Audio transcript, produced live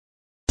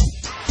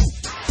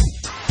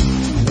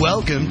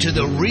Welcome to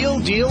The Real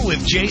Deal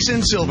with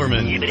Jason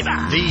Silverman,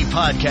 the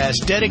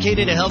podcast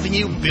dedicated to helping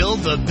you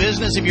build the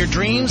business of your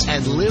dreams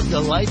and live the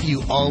life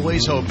you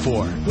always hoped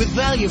for, with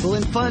valuable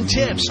and fun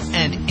tips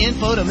and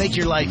info to make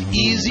your life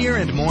easier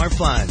and more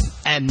fun.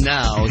 And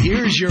now,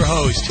 here's your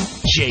host,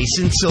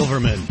 Jason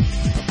Silverman.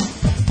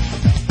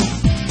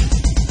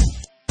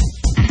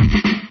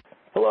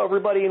 Hello,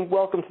 everybody, and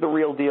welcome to The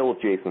Real Deal with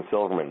Jason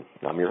Silverman.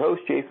 I'm your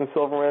host, Jason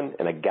Silverman,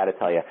 and I got to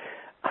tell you,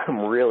 I'm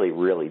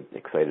really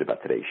excited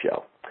about today's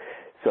show.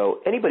 So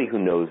anybody who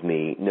knows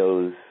me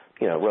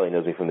really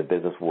knows me from the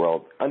business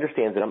world,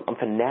 understands that I'm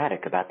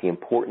fanatic about the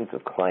importance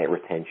of client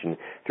retention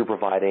through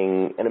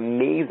providing an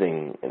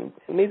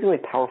amazingly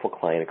powerful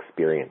client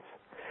experience.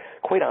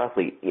 Quite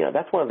honestly,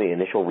 that's one of the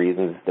initial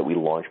reasons that we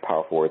launched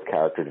Power Forward's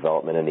character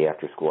development in the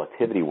after-school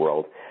activity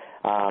world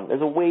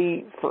as a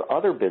way for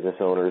other business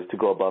owners to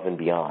go above and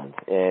beyond.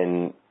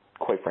 And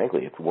quite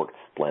frankly, it's worked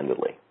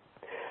splendidly.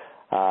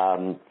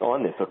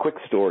 On this, a quick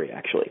story,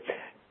 actually.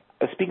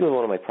 I was speaking with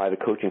one of my private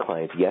coaching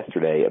clients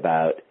yesterday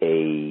about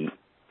a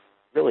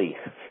really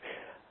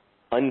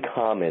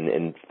uncommon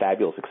and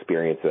fabulous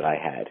experience that I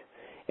had.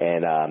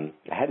 And I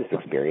had this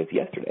experience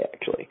yesterday,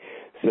 actually.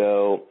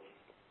 So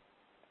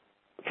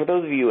for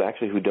those of you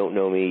actually who don't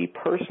know me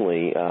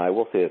personally, I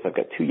will say this. I've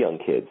got two young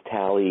kids.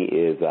 Tally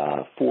is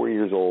 4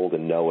 years old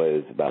and Noah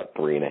is about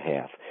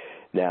 3.5.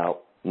 Now,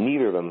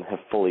 neither of them have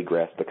fully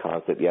grasped the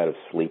concept yet of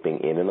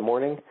sleeping in the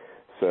morning.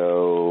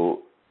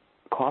 So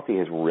coffee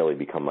has really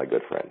become my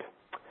good friend.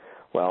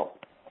 Well,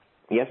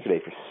 yesterday,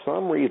 for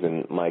some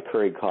reason, my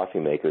Keurig coffee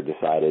maker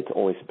decided to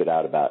only spit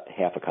out about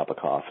half a cup of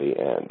coffee,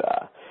 and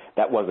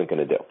that wasn't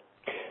going to do.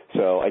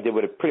 So I did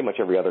what pretty much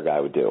every other guy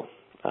would do.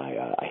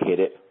 I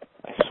hit it,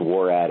 I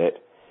swore at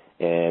it,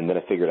 and then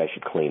I figured I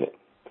should clean it.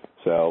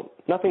 So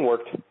nothing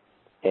worked,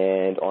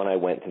 and on I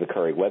went to the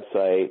Keurig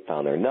website,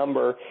 found their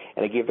number,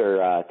 and I gave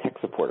their tech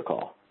support a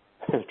call.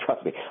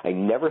 Trust me, I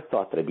never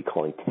thought that I'd be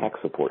calling tech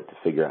support to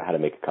figure out how to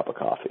make a cup of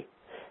coffee.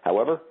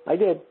 However, I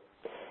did.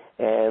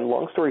 And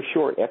long story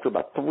short, after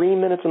about 3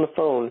 minutes on the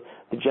phone,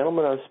 the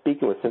gentleman I was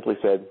speaking with simply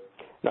said,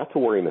 "Not to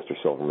worry, Mr.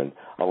 Silverman.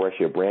 I'll rush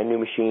you a brand new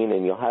machine,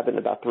 and you'll have it in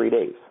about 3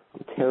 days.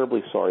 I'm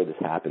terribly sorry this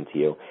happened to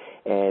you,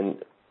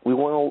 and we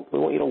want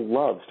you to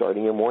love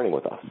starting your morning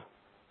with us."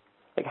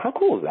 Like, how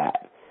cool is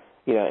that?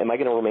 Am I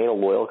going to remain a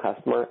loyal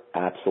customer?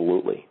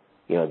 Absolutely.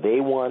 They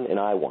won and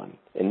I won,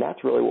 and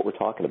that's really what we're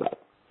talking about.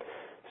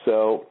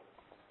 So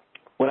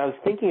when I was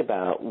thinking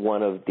about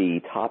one of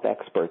the top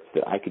experts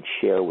that I could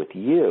share with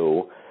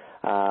you,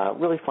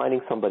 really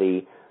finding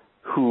somebody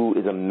who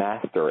is a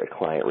master at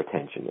client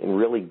retention and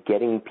really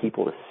getting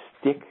people to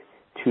stick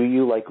to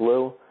you like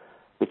glue,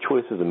 the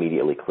choice was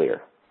immediately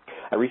clear.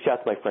 I reached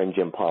out to my friend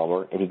Jim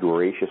Palmer, and he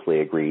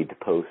graciously agreed to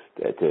post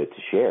to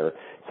share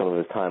some of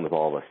his time with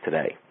all of us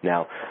today.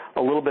 Now,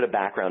 a little bit of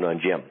background on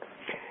Jim.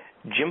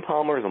 Jim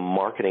Palmer is a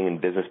marketing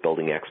and business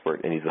building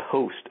expert, and he's the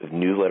host of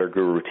Newsletter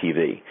Guru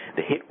TV,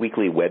 the hit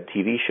weekly web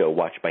TV show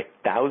watched by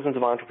thousands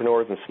of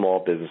entrepreneurs and small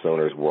business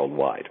owners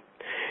worldwide.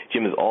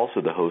 Jim is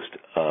also the host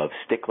of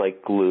Stick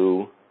Like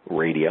Glue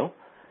Radio,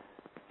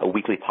 a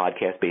weekly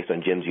podcast based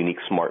on Jim's unique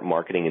smart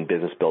marketing and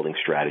business building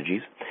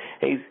strategies.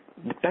 And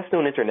he's best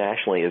known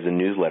internationally as a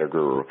newsletter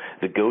guru,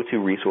 the go-to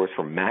resource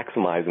for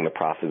maximizing the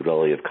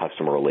profitability of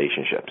customer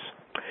relationships.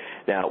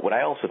 Now, what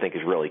I also think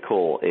is really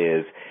cool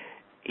is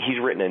he's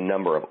written a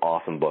number of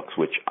awesome books,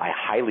 which I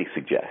highly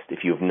suggest.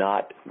 If you have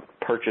not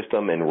purchased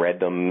them and read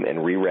them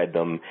and reread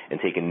them and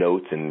taken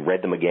notes and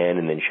read them again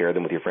and then share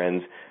them with your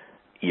friends,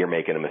 you're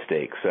making a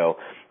mistake. So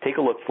take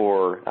a look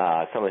for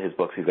some of his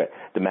books. He's got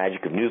The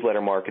Magic of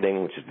Newsletter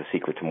Marketing, which is the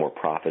secret to more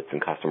profits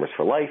and customers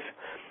for life.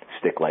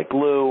 Stick Like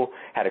Glue,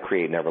 How to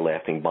Create an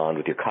Everlasting Bond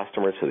with Your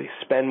Customers so they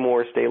spend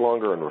more, stay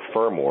longer, and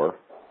refer more.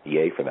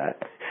 Yay for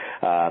that.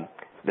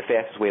 The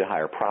Fastest Way to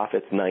Higher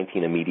Profits,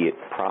 19 immediate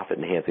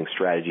profit-enhancing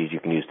strategies you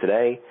can use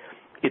today.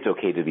 It's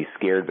Okay to Be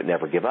Scared but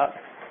Never Give Up.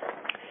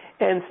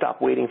 And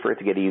Stop Waiting for It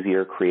to Get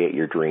Easier, Create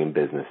Your Dream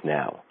Business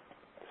Now.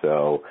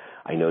 So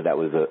I know that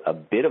was a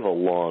bit of a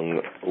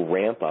long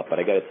ramp-up, but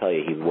I got to tell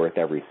you, he's worth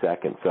every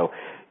second. So,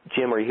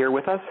 Jim, are you here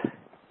with us?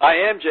 I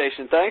am,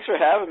 Jason. Thanks for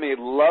having me.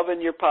 Loving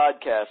your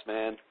podcast,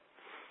 man.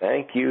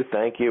 Thank you.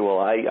 Well,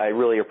 I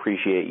really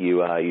appreciate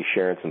you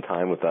sharing some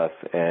time with us.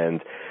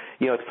 And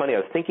it's funny, I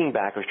was thinking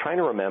back, I was trying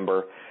to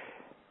remember,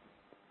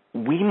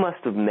 we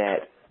must have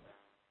met,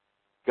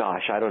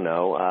 gosh, I don't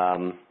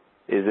know,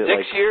 is it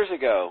 6 years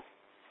ago.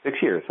 6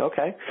 years,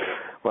 okay.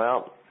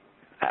 Well,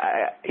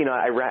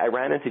 I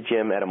ran into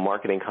Jim at a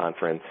marketing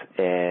conference,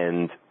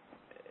 and,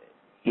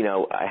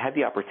 I had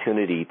the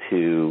opportunity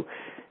to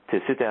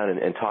sit down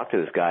and talk to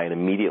this guy, and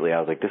immediately I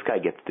was like, this guy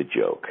gets the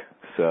joke.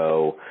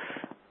 So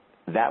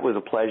that was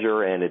a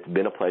pleasure, and it's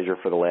been a pleasure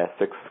for the last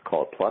 6,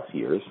 call it plus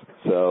years.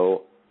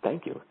 So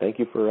thank you. Thank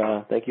you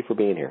for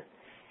being here.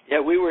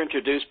 Yeah, we were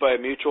introduced by a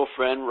mutual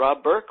friend,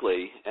 Rob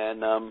Berkeley,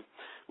 and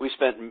we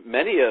spent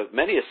many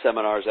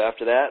seminars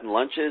after that, and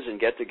lunches and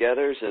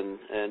get-togethers,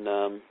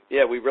 and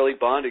we really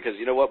bonded because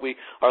you know what,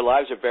 our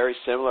lives are very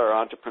similar,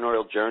 our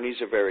entrepreneurial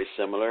journeys are very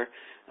similar.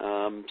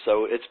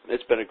 So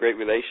it's been a great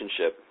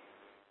relationship.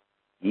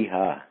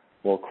 Yeehaw.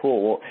 Well,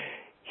 cool. Well,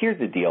 here's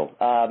the deal.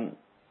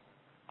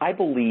 I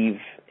believe,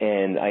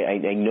 and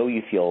I know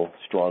you feel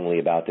strongly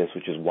about this,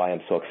 which is why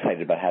I'm so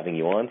excited about having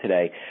you on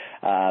today.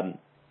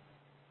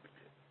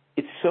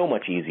 It's so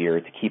much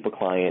easier to keep a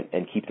client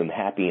and keep them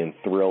happy and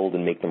thrilled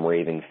and make them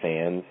raving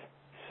fans.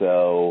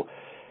 So,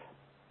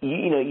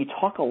 you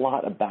talk a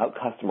lot about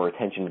customer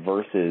retention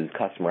versus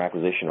customer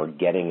acquisition or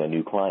getting a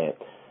new client.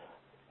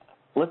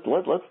 Let's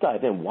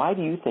dive in. Why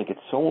do you think it's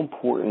so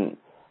important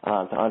to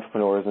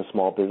entrepreneurs and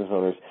small business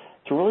owners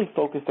to really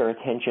focus their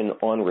attention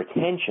on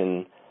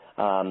retention,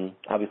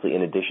 obviously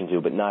in addition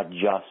to, but not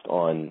just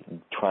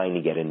on trying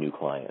to get a new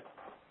client?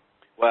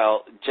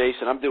 Well,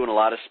 Jason, I'm doing a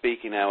lot of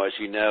speaking now, as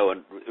you know,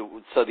 and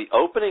so the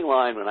opening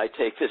line when I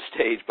take this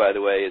stage, by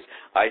the way, is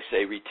I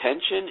say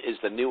retention is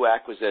the new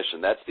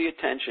acquisition. That's the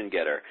attention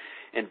getter.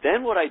 And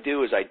then what I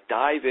do is I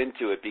dive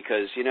into it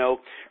because,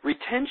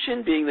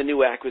 retention being the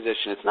new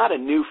acquisition, it's not a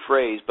new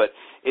phrase, but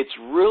it's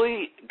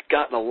really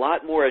gotten a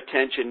lot more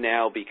attention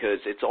now because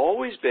it's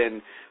always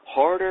been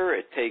harder,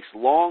 it takes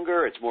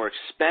longer, it's more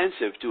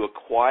expensive to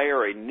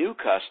acquire a new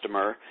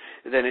customer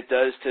than it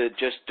does to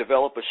just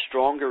develop a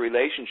stronger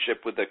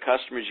relationship with the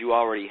customers you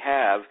already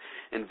have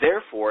and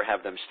therefore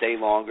have them stay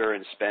longer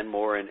and spend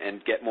more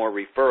and get more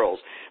referrals.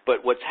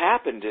 But what's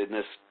happened in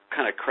this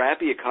kind of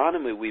crappy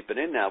economy we've been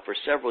in now for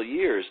several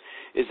years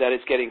is that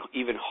it's getting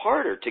even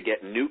harder to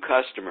get new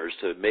customers,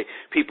 to make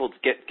people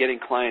getting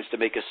clients to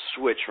make a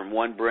switch from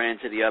one brand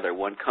to the other,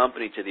 one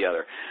company to the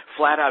other,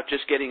 flat out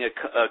just getting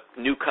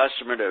a new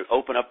customer to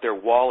open up their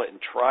wallet and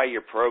try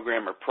your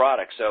program or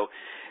product. So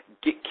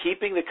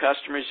keeping the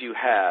customers you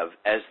have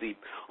as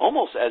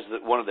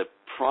one of the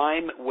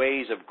prime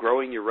ways of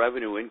growing your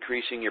revenue,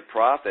 increasing your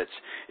profits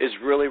is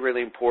really,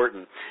 really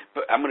important.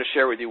 But I'm going to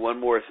share with you one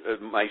more.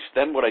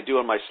 Then what I do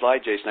on my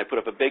slide, Jason, I put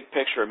up a big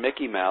picture of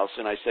Mickey Mouse,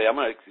 and I say, I'm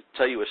going to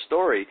tell you a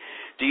story.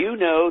 Do you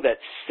know that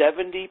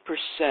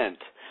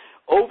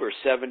over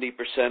 70%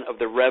 of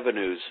the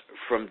revenues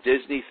from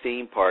Disney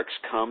theme parks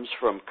comes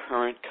from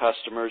current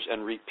customers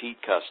and repeat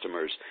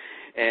customers?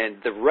 And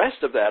the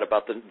rest of that,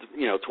 about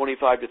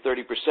 25 to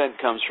 30%,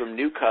 comes from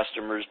new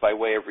customers by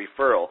way of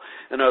referral.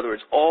 In other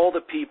words, all the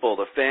people,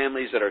 the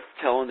families that are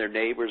telling their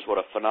neighbors what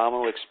a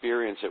phenomenal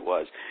experience it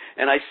was.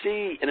 And I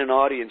see in an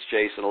audience,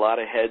 Jason, a lot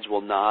of heads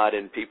will nod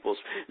and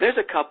there's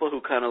a couple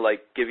who kind of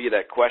like give you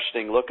that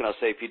questioning look, and I'll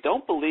say, if you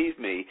don't believe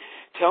me,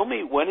 tell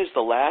me when is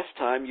the last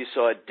time you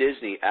saw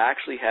Disney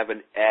actually have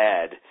an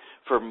ad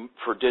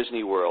for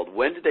Disney World?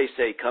 When did they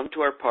say, come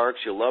to our parks,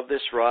 you'll love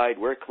this ride,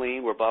 we're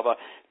clean, we're blah, blah?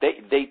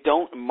 They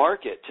don't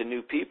market to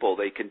new people.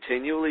 They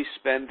continually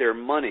spend their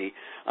money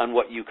on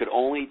what you could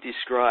only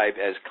describe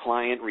as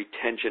client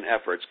retention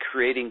efforts,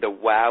 creating the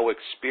wow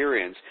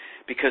experience,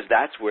 because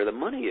that's where the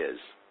money is.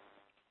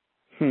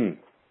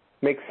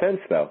 Makes sense,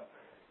 though.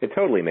 It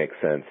totally makes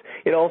sense.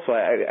 It also,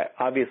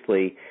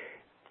 obviously,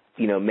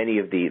 many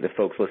of the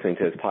folks listening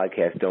to this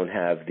podcast don't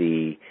have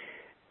the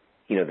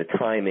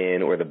time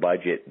in or the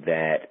budget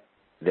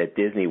that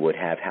Disney would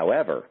have.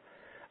 However,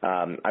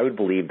 I would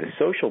believe the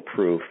social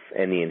proof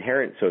and the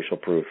inherent social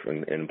proof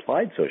and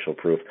implied social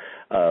proof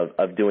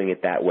of doing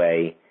it that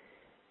way,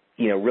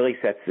 really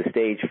sets the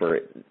stage for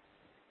it.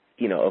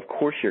 Of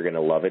course you're going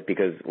to love it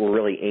because we're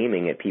really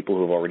aiming at people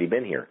who have already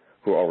been here,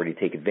 who already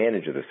take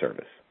advantage of the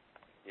service.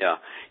 Yeah.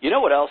 You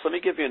know what else? Let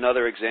me give you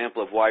another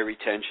example of why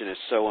retention is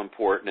so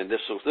important, and this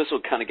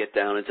will kind of get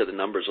down into the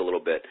numbers a little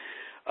bit.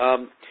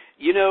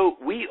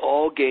 We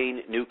all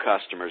gain new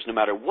customers, no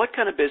matter what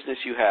kind of business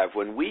you have.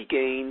 When we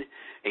gain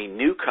a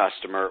new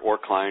customer or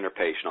client or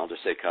patient, I'll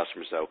just say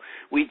customers though,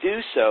 we do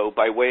so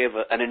by way of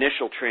an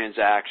initial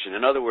transaction.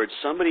 In other words,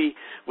 somebody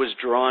was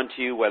drawn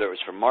to you, whether it was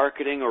from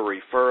marketing or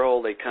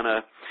referral. They kind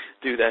of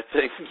do that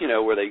thing,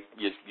 where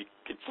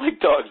it's like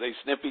dogs. They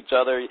sniff each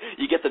other.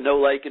 You get the know,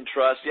 like, and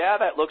trust. Yeah,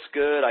 that looks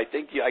good. I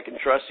think I can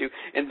trust you.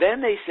 And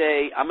then they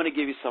say, I'm going to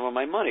give you some of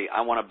my money.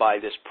 I want to buy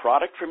this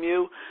product from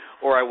you,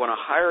 or I want to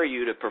hire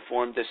you to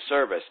perform this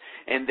service.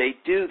 And they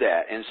do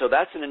that. And so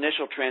that's an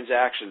initial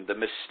transaction. The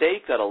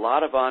mistake that a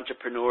lot of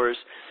entrepreneurs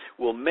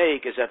will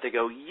make is that they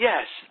go,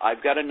 yes,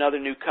 I've got another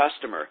new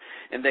customer.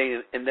 And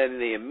then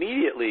they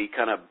immediately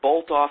kind of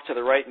bolt off to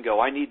the right and go,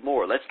 I need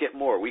more. Let's get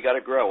more. We got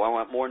to grow. I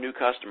want more new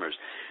customers.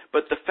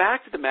 But the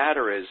fact of the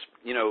matter is,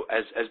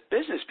 as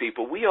business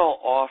people, we all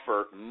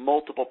offer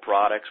multiple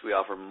products. We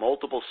offer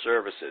multiple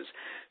services.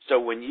 So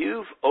when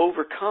you've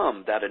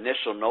overcome that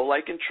initial know,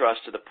 like, and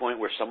trust to the point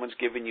where someone's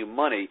giving you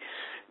money,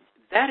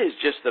 that is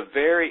just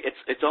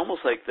it's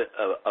almost like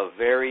a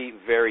very,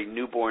 very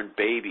newborn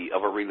baby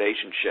of a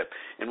relationship.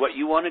 And what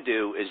you want to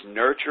do is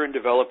nurture and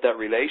develop that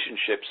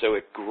relationship so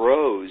it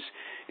grows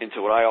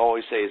into what I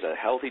always say is a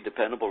healthy,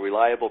 dependable,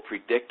 reliable,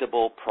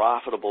 predictable,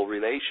 profitable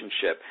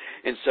relationship.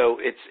 And so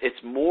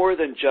it's more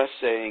than just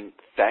saying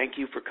thank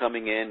you for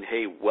coming in,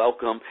 hey,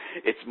 welcome.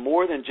 It's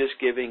more than just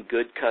giving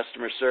good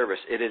customer service.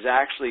 It is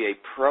actually a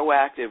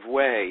proactive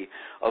way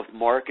of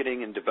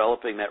marketing and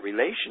developing that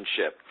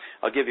relationship.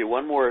 I'll give you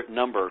one more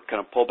number, kind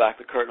of pull back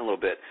the curtain a little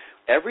bit.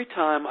 Every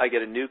time I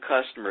get a new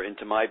customer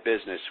into my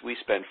business, we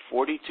spend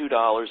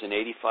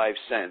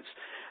 $42.85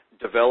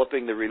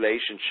 developing the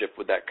relationship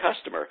with that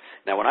customer.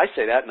 Now, when I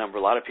say that number,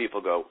 a lot of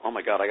people go, oh,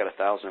 my God, I got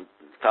 1,000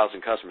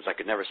 customers. I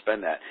could never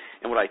spend that.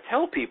 And what I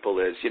tell people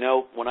is,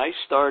 when I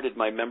started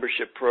my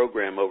membership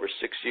program over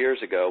 6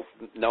 years ago,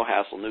 No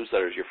Hassle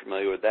Newsletters, you're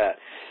familiar with that,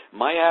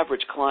 my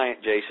average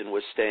client, Jason,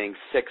 was staying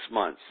 6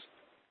 months.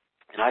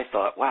 And I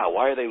thought, wow,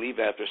 why are they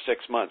leaving after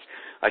 6 months?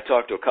 I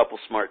talked to a couple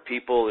smart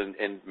people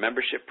in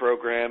membership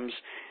programs,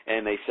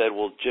 and they said,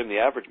 well, Jim, the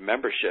average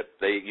membership,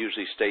 they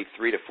usually stay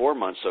 3 to 4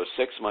 months, so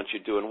 6 months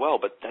you're doing well.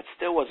 But that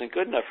still wasn't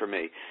good enough for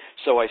me.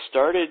 So I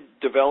started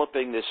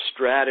developing this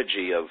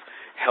strategy of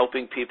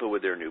helping people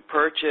with their new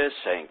purchase,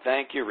 saying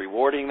thank you,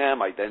 rewarding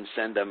them. I then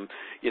send them,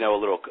 a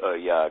little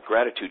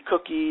gratitude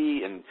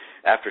cookie, and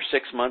after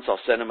 6 months I'll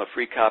send them a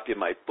free copy of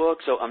my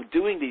book. So I'm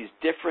doing these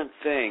different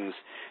things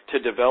to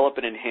develop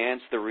and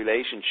enhance the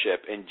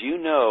relationship. And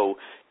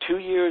 2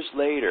 years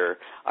later,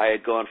 I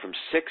had gone from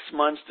 6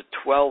 months to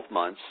 12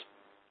 months.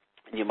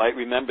 And you might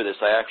remember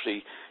this. I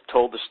actually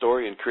told the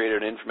story and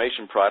created an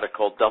information product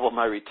called Double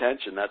My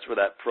Retention. That's where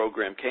that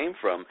program came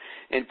from.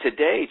 And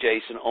today,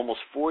 Jason, almost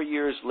 4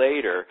 years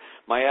later,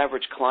 my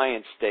average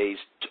client stays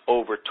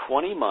over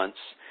 20 months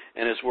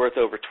and is worth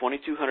over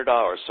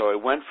 $2,200. So I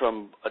went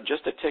from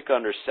just a tick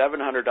under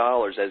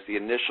 $700 as the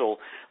initial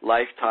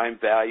lifetime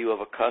value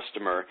of a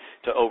customer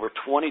to over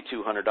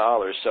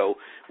 $2,200. So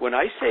when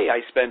I say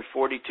I spend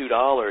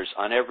 $42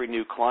 on every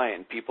new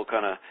client, people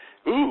kind of,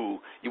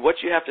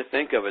 what you have to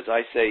think of is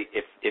I say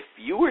if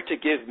you were to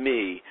give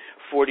me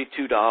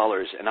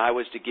 $42 and I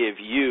was to give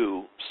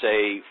you,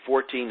 say,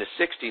 $1,400 to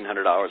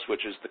 $1,600,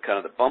 which is the kind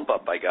of the bump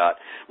up I got,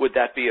 would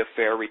that be a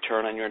fair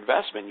return on your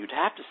investment? You'd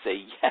have to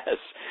say yes.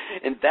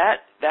 And that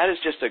is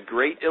just a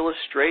great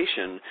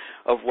illustration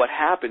of what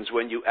happens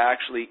when you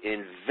actually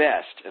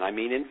invest, and I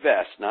mean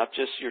invest, not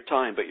just your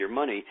time but your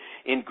money,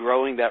 in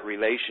growing that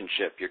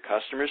relationship. Your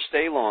customers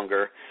stay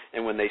longer,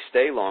 and when they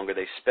stay longer,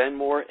 they spend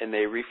more and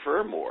they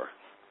refer more.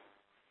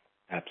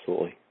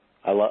 Absolutely.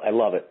 I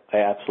love it. I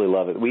absolutely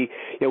love it.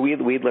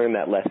 We'd learned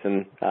that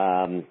lesson,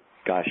 a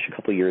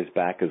couple of years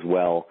back as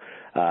well.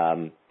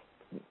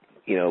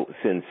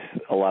 Since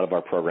a lot of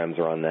our programs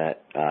are on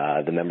that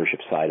the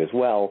membership side as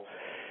well,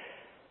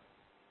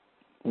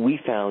 we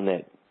found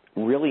that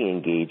really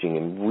engaging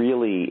and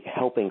really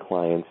helping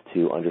clients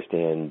to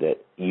understand that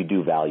you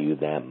do value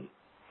them,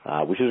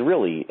 which is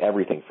really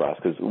everything for us,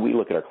 because we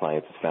look at our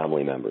clients as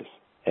family members,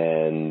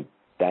 and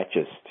that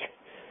just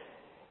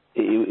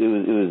it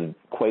was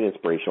quite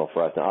inspirational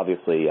for us. And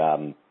obviously,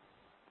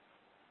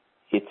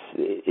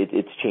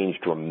 it's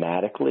changed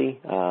dramatically,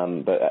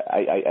 but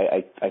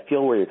I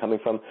feel where you're coming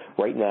from.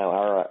 Right now,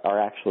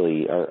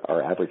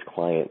 our average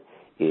client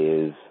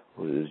is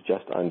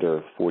just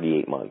under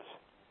 48 months.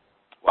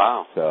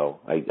 Wow. So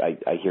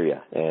I hear you,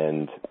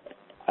 and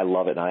I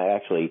love it.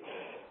 And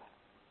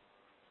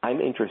I'm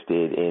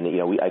interested in,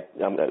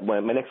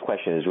 my next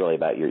question is really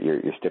about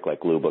your Stick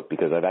Like Glue book,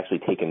 because I've actually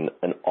taken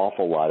an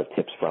awful lot of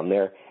tips from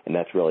there, and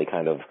that's really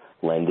kind of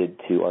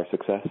lended to our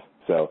success.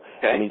 So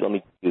okay. let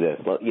me do this.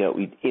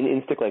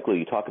 In Stick Like Glue,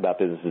 you talk about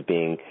businesses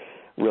being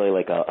really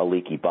like a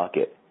leaky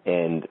bucket,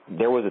 and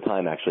there was a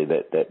time actually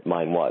that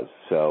mine was.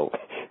 So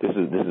this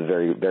is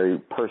very, very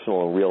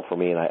personal and real for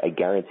me, and I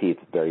guarantee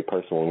it's very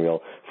personal and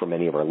real for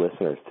many of our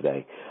listeners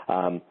today.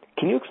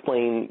 Can you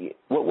explain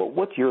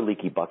what's your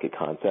leaky bucket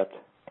concept?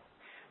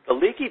 The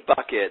leaky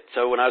bucket,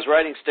 so when I was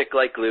writing Stick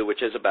Like Glue,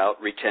 which is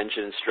about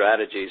retention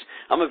strategies,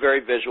 I'm a very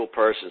visual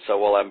person. So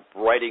while I'm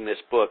writing this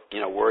book,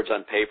 words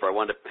on paper, I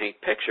wanted to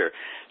paint picture.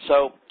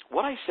 So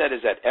what I said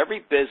is that every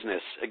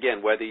business,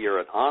 again, whether you're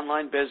an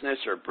online business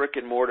or brick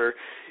and mortar,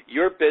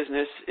 your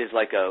business is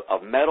like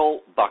a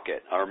metal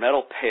bucket or a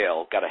metal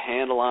pail, got a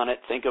handle on it.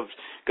 Think of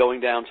going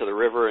down to the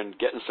river and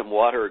getting some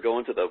water, or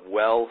going to the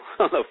well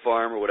on the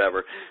farm or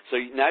whatever. So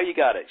now you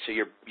got it. So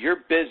your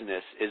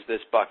business is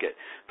this bucket.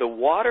 The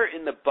water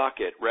in the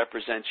bucket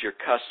represents your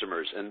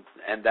customers, and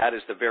that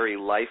is the very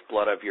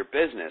lifeblood of your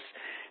business.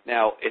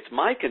 Now, it's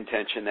my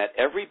contention that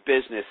every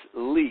business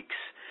leaks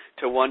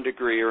to one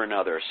degree or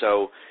another.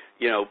 So,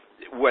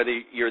 whether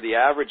you're the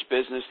average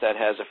business that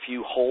has a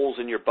few holes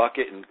in your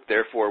bucket and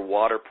therefore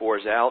water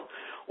pours out,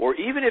 or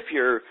even if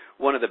you're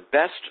one of the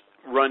best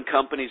run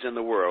companies in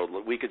the world,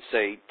 we could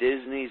say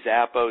Disney,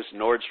 Zappos,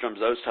 Nordstrom's,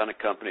 those kind of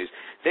companies,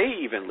 they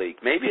even leak.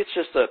 Maybe it's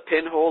just a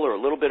pinhole or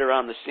a little bit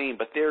around the seam,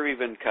 but they're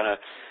even kind of,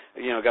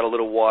 got a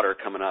little water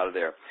coming out of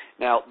there.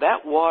 Now,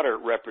 that water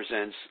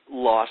represents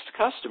lost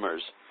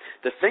customers.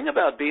 the thing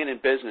about being in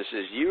business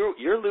is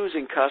you're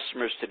losing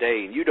customers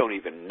today and you don't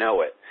even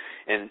know it.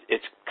 And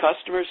it's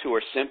customers who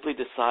are simply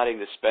deciding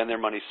to spend their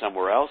money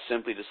somewhere else,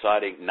 simply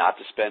deciding not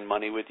to spend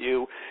money with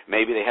you.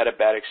 Maybe they had a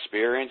bad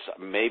experience.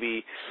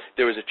 Maybe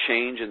there was a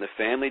change in the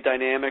family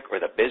dynamic or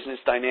the business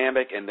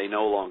dynamic, and they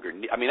no longer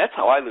need. I mean, that's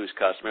how I lose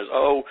customers.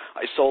 Oh,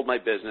 I sold my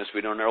business.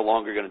 We're no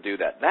longer going to do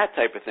that. That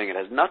type of thing. It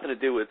has nothing to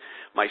do with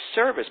my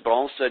service, but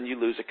all of a sudden you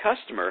lose a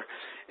customer.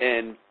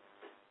 And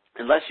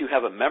unless you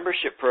have a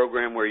membership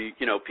program where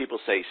people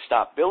say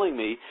stop billing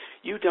me,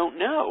 you don't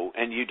know,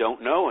 and you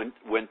don't know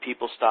when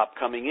people stop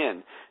coming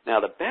in. Now,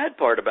 the bad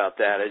part about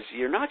that is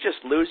you're not just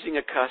losing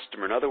a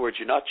customer. In other words,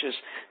 you're not just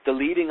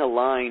deleting a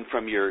line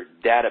from your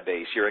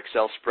database, your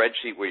Excel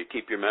spreadsheet where you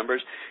keep your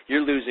members.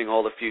 You're losing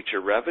all the future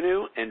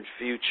revenue and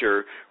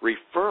future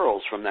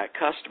referrals from that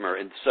customer.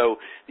 And so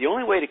the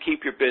only way to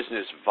keep your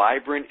business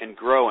vibrant and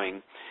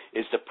growing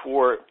is to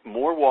pour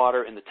more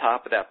water in the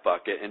top of that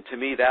bucket, and to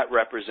me that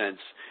represents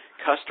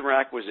customer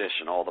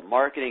acquisition, all the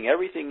marketing,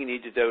 everything you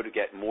need to do to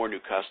get more new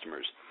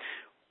customers.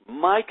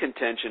 My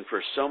contention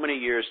for so many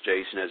years,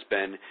 Jason, has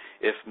been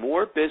if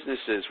more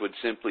businesses would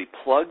simply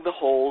plug the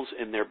holes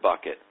in their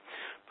bucket,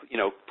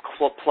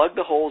 plug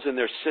the holes in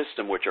their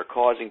system which are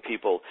causing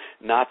people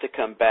not to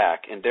come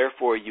back, and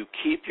therefore you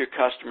keep your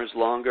customers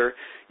longer.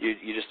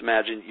 You just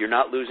imagine you're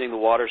not losing the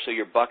water so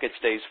your bucket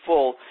stays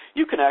full.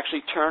 You can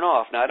actually turn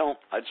off. Now,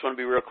 I just want to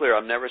be real clear.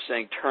 I'm never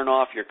saying turn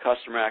off your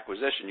customer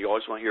acquisition. You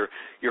always want your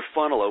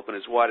funnel open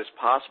as wide as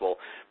possible.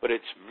 But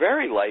it's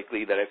very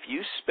likely that if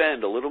you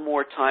spend a little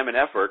more time and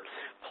effort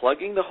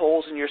plugging the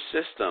holes in your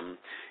system,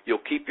 you'll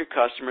keep your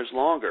customers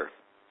longer.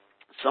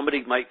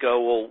 Somebody might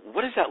go, well,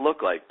 what does that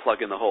look like,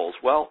 plugging the holes?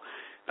 Well,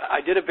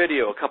 I did a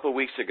video a couple of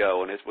weeks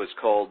ago, and it was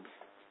called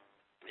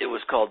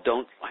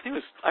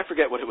I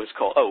forget what it was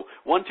called.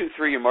 1, 2,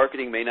 3, your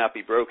marketing may not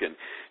be broken.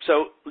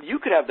 So you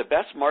could have the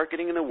best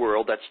marketing in the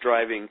world that's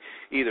driving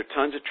either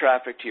tons of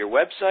traffic to your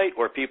website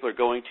or people are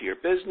going to your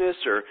business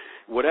or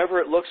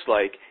whatever it looks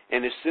like,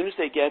 and as soon as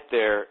they get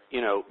there,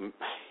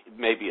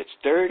 maybe it's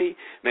dirty,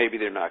 maybe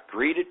they're not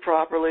greeted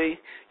properly.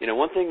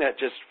 One thing that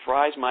just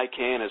fries my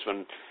can is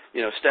when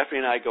Stephanie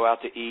and I go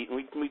out to eat,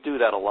 and we do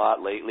that a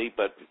lot lately,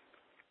 but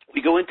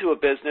we go into a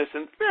business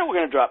and we're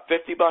going to drop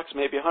 $50,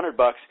 maybe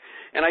 $100,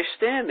 and I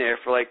stand there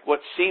for like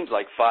what seems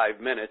like 5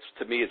 minutes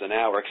to me is an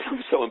hour because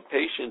I'm so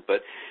impatient,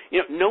 but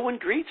no one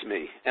greets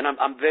me, and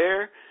I'm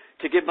there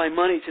to give my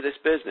money to this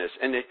business,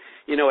 and it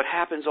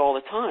happens all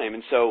the time.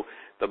 And so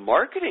the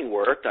marketing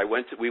worked.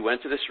 We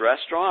went to this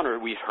restaurant, or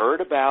we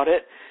heard about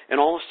it, and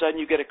all of a sudden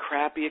you get a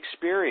crappy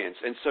experience,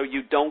 and so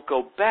you don't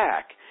go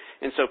back.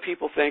 And so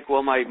people think,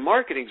 well, my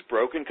marketing's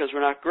broken because we're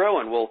not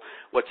growing. Well,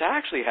 what's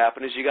actually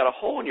happened is you got a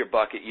hole in your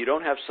bucket. You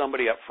don't have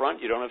somebody up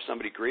front. You don't have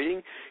somebody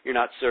greeting. You're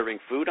not serving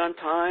food on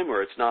time,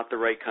 or it's not the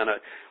right kind of,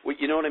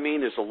 you know what I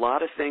mean? There's a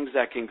lot of things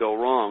that can go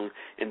wrong,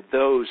 and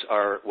those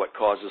are what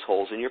causes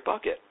holes in your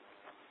bucket.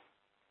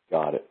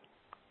 Got it.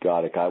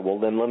 Well,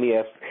 then let me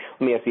ask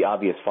the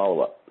obvious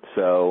follow-up.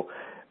 So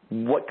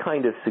what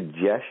kind of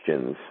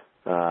suggestions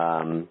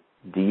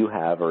do you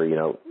have, or,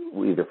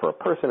 either for a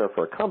person or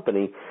for a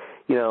company,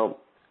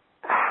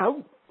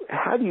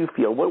 how do you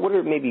feel? What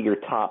are maybe your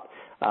top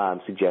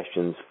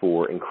suggestions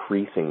for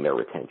increasing their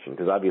retention?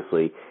 Because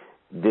obviously,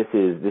 this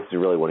is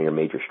really one of your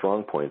major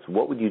strong points.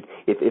 What would you,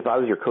 if I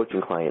was your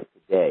coaching client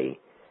today,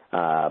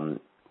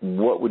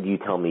 what would you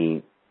tell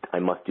me I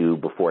must do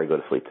before I go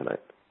to sleep tonight?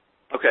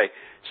 Okay,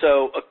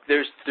 so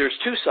there's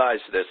two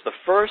sides to this. The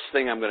first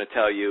thing I'm going to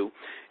tell you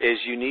is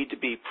you need to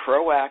be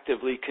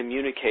proactively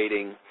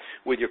communicating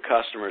with your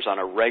customers on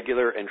a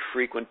regular and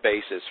frequent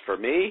basis. For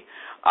me,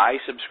 I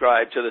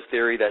subscribe to the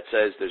theory that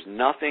says there's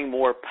nothing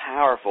more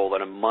powerful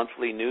than a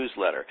monthly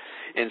newsletter.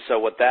 And so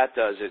what that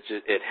does is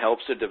it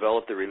helps to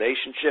develop the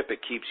relationship. It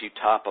keeps you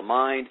top of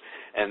mind.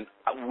 And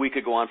we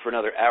could go on for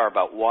another hour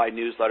about why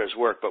newsletters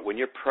work. But when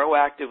you're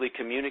proactively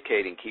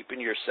communicating,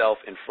 keeping yourself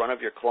in front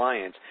of your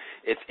clients,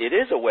 it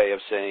is a way of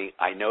saying,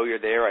 I know you're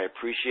there, I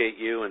appreciate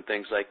you, and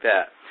things like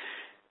that.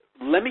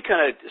 Let me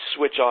kind of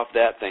switch off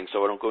that thing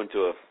so I don't go into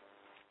a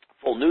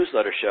full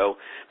newsletter show.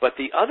 But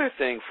the other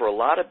thing for a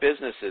lot of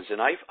businesses, and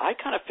I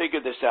kind of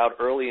figured this out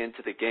early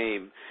into the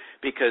game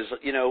because,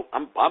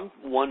 I'm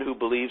one who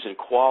believes in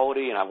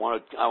quality, and I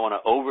want to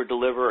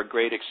over-deliver a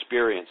great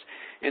experience.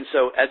 And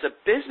so as a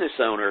business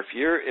owner,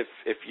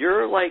 if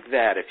you're like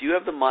that, if you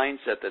have the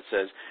mindset that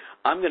says,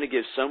 I'm going to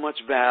give so much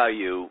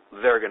value,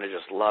 they're going to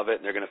just love it,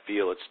 and they're going to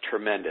feel it's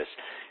tremendous.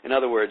 In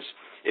other words,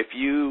 if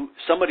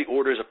somebody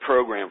orders a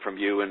program from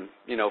you, and,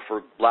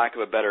 for lack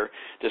of a better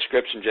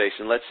description,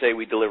 Jason, let's say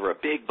we deliver a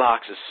big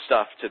box of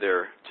stuff to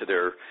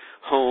their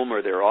home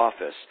or their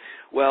office.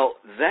 Well,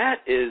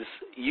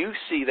 you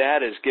see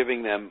that as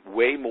giving them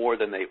way more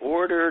than they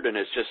ordered, and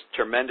it's just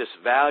tremendous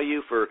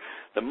value for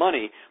the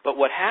money. But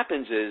what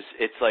happens is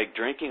it's like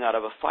drinking out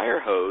of a fire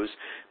hose.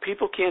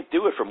 People can't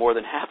do it for more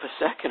than half a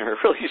second, or it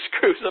really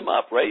screws them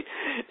up, right?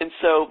 And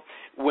so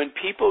when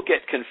people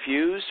get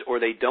confused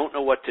or they don't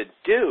know what to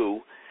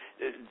do,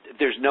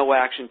 there's no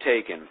action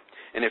taken.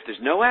 And if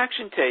there's no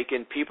action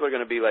taken, people are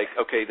going to be like,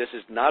 okay, this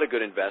is not a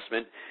good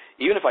investment,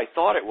 even if I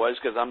thought it was,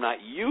 because I'm not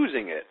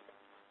using it.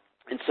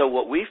 And so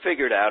what we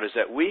figured out is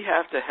that we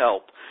have to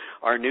help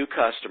our new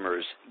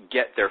customers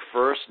get their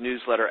first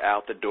newsletter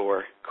out the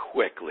door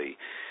quickly.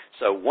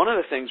 So one of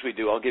the things we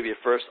do, I'll give you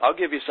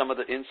some of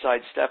the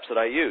inside steps that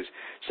I use.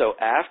 So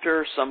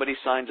after somebody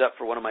signs up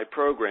for one of my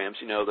programs,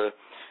 you know, the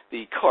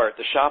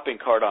shopping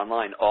cart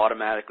online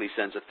automatically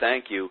sends a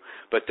thank you,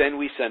 but then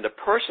we send a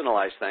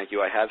personalized thank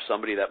you. I have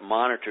somebody that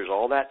monitors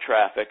all that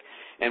traffic,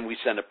 and we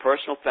send a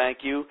personal thank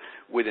you.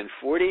 Within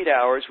 48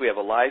 hours, we have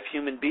a live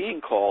human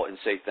being call and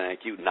say thank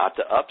you, not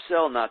to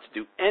upsell, not to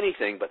do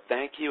anything, but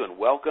thank you and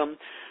welcome.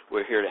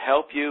 We're here to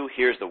help you.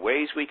 Here's the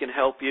ways we can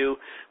help you.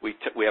 We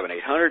have an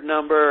 800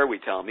 number. We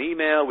tell them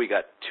email. We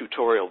got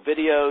tutorial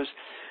videos.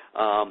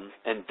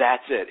 And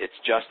that's it. It's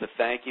just a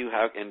thank you,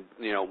 and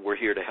we're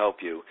here to help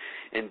you.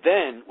 And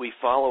then we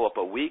follow up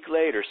a week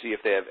later, see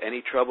if they have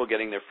any trouble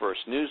getting their first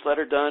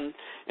newsletter done,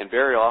 and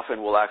very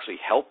often we'll actually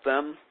help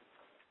them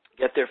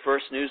get their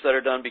first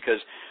newsletter done, because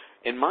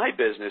in my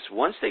business,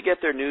 once they get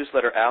their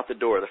newsletter out the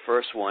door, the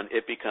first one,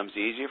 it becomes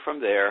easier from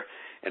there.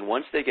 And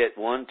once they get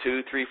 1,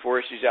 2, 3, 4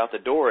 issues out the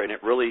door and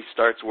it really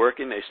starts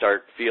working, they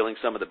start feeling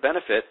some of the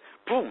benefit,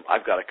 boom,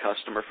 I've got a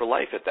customer for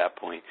life at that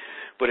point.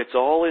 But it's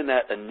all in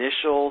that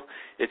initial,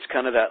 it's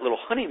kind of that little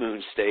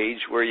honeymoon stage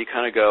where you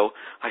kind of go,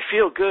 I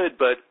feel good,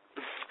 but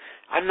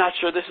I'm not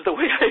sure this is the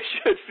way I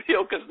should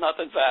feel because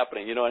nothing's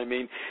happening, you know what I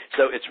mean?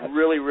 So it's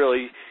really,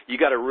 really, you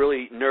got to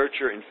really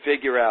nurture and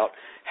figure out,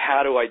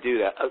 how do I do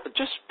that?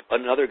 Just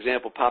another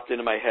example popped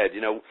into my head.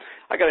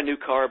 I got a new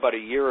car about a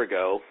year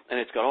ago, and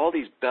it's got all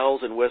these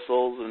bells and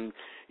whistles and,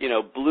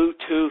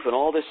 Bluetooth and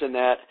all this and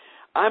that.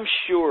 I'm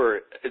sure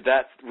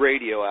that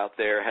radio out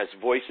there has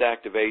voice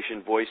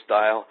activation, voice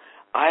dial.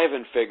 I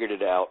haven't figured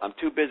it out. I'm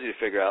too busy to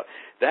figure out.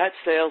 That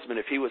salesman,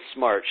 if he was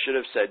smart, should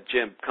have said,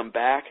 Jim, come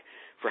back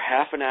for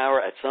half an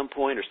hour at some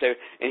point or stay,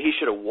 and he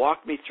should have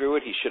walked me through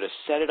it. He should have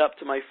set it up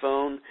to my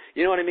phone.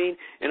 You know what I mean?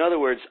 In other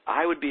words,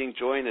 I would be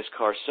enjoying this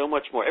car so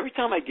much more. Every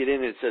time I get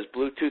in, it says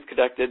Bluetooth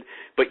connected,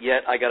 but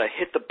yet I got to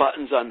hit the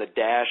buttons on the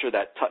dash or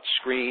that touch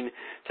screen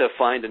to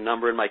find a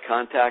number in my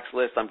contacts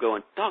list. I'm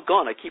going,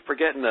 doggone, I keep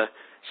forgetting to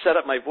set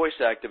up my voice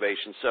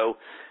activation. So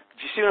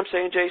do you see what I'm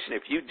saying, Jason?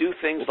 If you do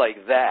things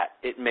like that,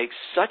 it makes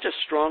such a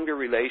stronger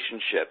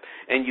relationship,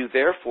 and you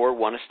therefore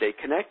want to stay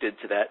connected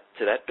to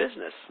that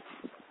business.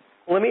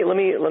 Let me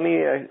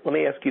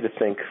ask you to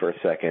think for a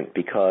second,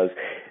 because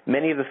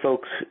many of the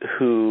folks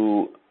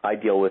who I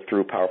deal with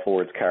through Powerful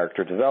Words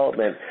Character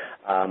Development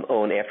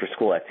own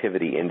after-school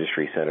activity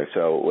industry centers.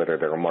 So whether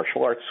they're a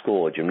martial arts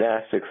school, a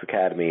gymnastics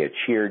academy, a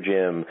cheer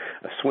gym,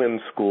 a swim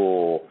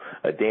school,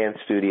 a dance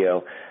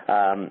studio,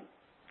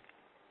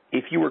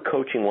 if you were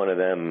coaching one of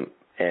them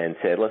and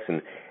said,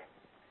 listen,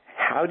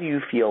 how do you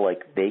feel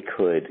like they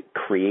could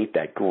create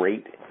that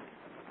great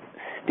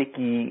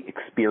sticky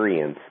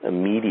experience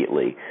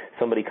immediately?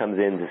 Somebody comes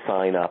in to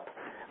sign up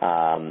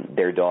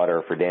their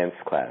daughter for dance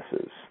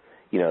classes.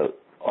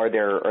 Are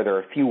there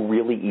a few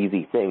really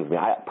easy things? I mean,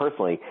 I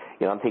personally,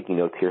 I'm taking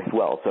notes here as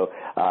well. So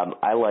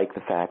I like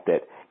the fact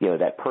that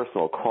that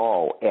personal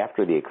call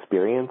after the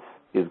experience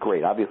is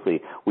great. Obviously,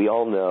 we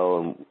all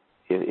know,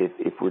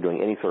 if we're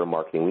doing any sort of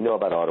marketing, we know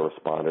about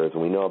autoresponders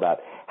and we know about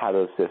how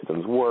those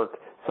systems work.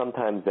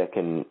 Sometimes that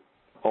can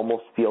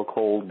almost feel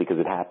cold because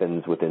it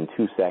happens within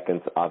 2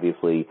 seconds.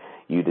 Obviously,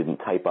 you didn't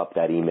type up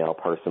that email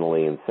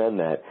personally and send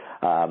that.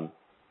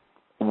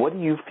 What do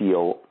you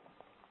feel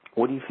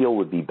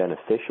would be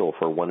beneficial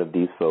for one of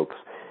these folks,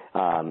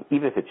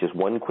 even if it's just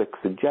one quick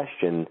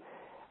suggestion,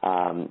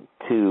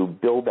 to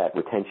build that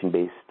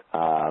retention-based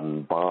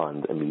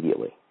bond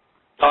immediately?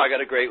 Oh, I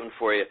got a great one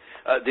for you.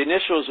 The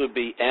initials would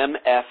be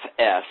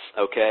MFS,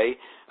 okay?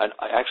 And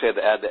I actually had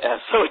to add the S,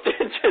 so it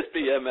didn't just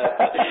be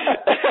MFS.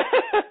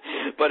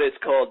 But it's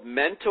called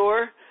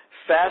Mentor,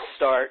 Fast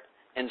Start,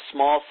 and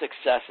Small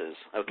Successes,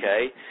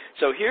 okay?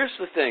 So here's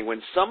the thing.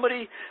 When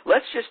somebody,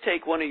 let's just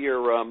take one of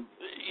your,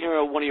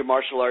 one of your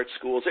martial arts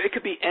schools. It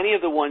could be any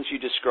of the ones you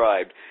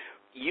described.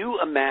 You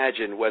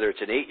imagine whether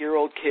it's an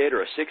 8-year-old kid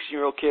or a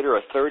 6-year-old kid or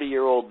a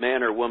 30-year-old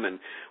man or woman,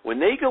 when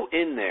they go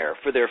in there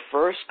for their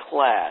first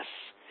class,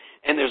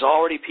 and there's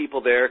already people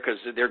there because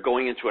they're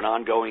going into an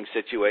ongoing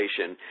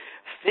situation,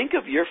 think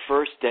of your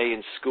first day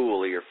in school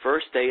or your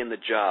first day in the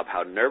job,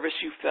 how nervous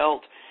you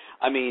felt.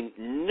 I mean,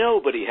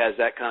 nobody has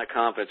that kind of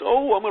confidence.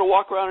 Oh, I'm going to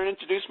walk around and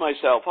introduce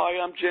myself. Hi,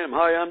 I'm Jim.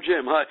 Hi, I'm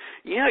Jim. Hi.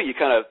 You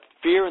kind of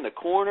fear in the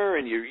corner,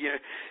 and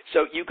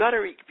so you got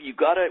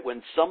to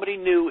when somebody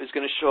new is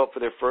going to show up for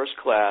their first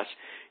class,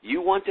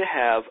 you want to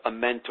have a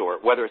mentor,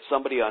 whether it's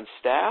somebody on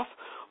staff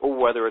or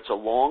whether it's a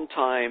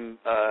long-time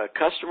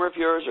customer of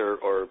yours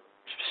or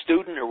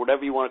student or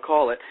whatever you want to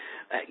call it,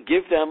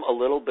 give them a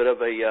little bit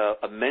of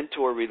a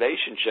mentor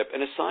relationship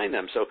and assign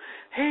them. So,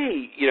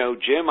 hey,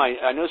 Jim,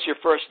 I know it's your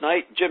first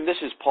night. Jim, this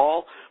is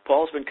Paul.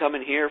 Paul's been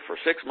coming here for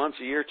 6 months,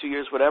 a year, 2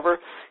 years, whatever.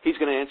 He's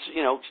going to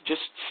answer,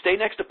 just stay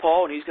next to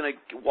Paul, and he's going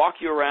to walk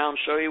you around,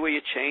 show you where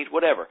you change,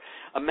 whatever.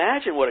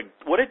 Imagine what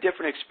a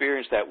different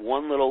experience that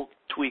one little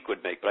tweak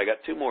would make. But I got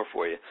two more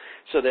for you.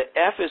 So the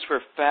F is for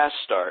fast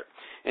start.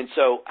 And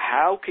so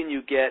how can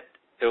you get,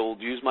 I'll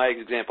use my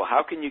example,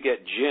 how can you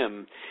get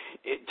Jim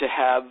to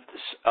have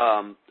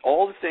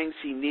all the things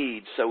he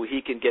needs so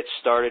he can get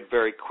started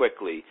very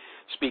quickly?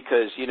 It's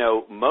because,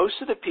 most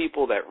of the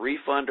people that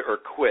refund or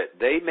quit,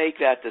 they make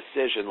that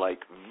decision like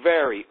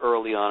very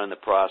early on in the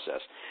process.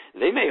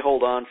 They may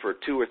hold on for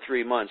 2 or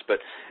 3 months, but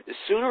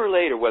sooner or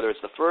later, whether it's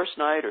the first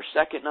night or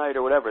second night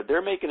or whatever,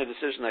 they're making a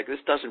decision like,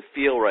 this doesn't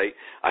feel right.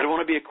 I don't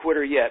want to be a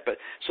quitter yet. But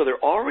so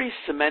they're already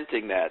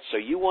cementing that. So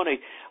you want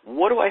to,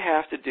 what do I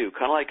have to do?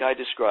 Kind of like I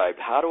described.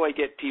 How do I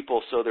get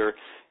people so they're,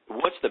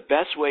 what's the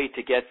best way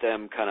to get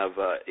them kind of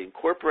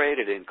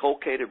incorporated,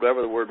 inculcated,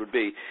 whatever the word would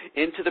be,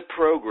 into the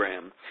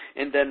program?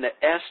 And then the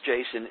S,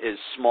 Jason, is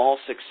small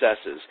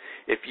successes.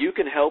 If you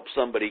can help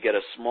somebody get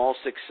a small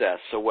success,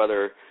 so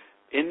whether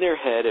in their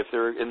head, if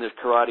they're in the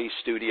karate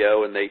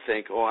studio and they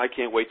think, oh, I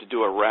can't wait to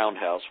do a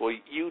roundhouse. Well,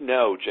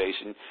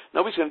 Jason,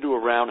 nobody's going to do a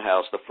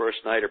roundhouse the first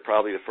night or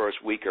probably the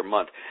first week or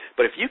month.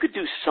 But if you could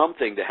do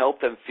something to help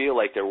them feel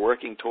like they're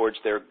working towards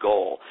their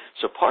goal.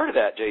 So part of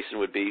that, Jason,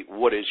 would be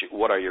what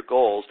are your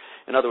goals?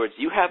 In other words,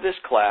 you have this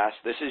class,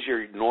 this is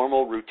your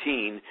normal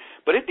routine,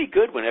 but it'd be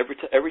good when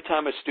every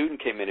time a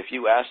student came in, if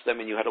you asked them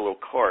and you had a little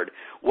card,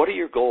 what are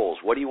your goals?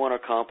 What do you want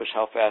to accomplish?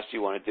 How fast do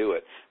you want to do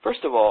it?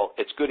 First of all,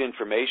 it's good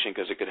information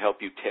because it could help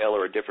you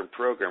tailor a different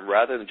program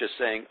rather than just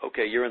saying,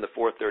 okay, you're in the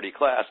 4:30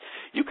 class.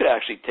 You could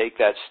actually take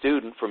that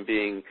student from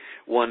being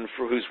one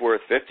who's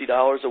worth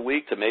 $50 a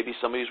week to maybe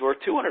somebody who's worth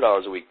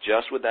 $200 a week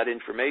just with that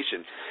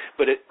information.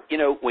 But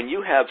when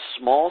you have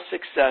small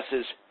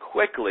successes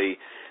quickly,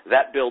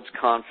 that builds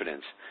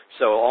confidence.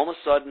 So all of a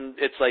sudden,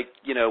 it's like,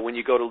 when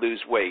you go to lose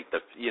weight, the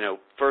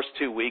first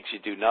 2 weeks you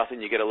do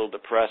nothing, you get a little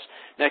depressed.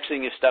 Next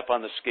thing you step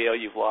on the scale,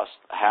 you've lost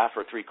half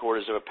or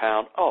 3/4 of a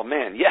pound. Oh,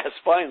 man, yes,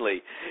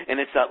 finally. And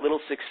it's that little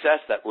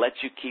success that lets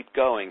you keep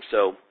going.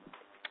 So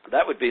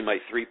that would be my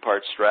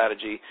 3-part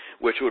strategy,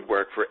 which would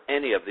work for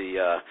any of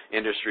the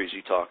industries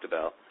you talked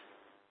about.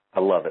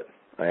 I love it.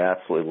 I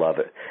absolutely love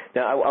it.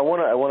 Now, I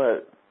want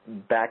to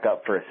back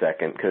up for a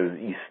second because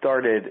you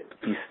started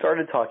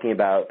talking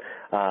about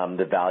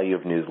the value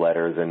of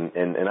newsletters,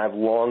 and I've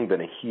long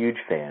been a huge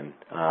fan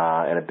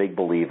and a big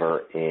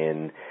believer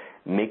in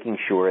making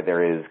sure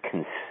there is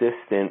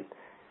consistent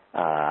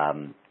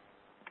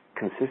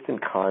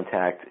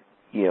contact.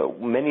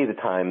 Many of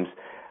the times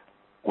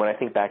when I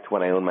think back to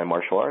when I owned my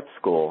martial arts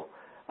school,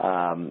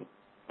 at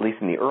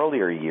least in the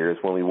earlier years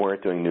when we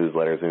weren't doing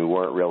newsletters and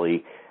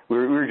we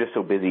were just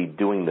so busy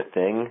doing the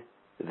thing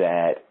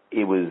that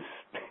it was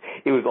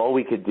all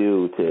we could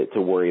do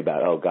to worry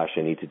about, oh gosh,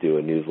 I need to do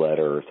a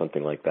newsletter or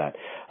something like that.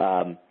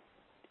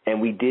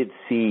 And we did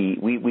see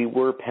we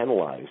were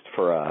penalized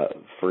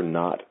for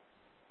not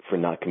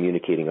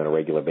communicating on a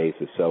regular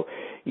basis. So,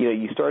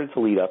 you started to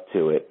lead up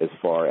to it as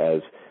far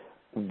as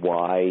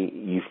why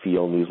you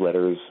feel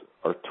newsletters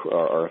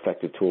are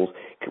effective tools.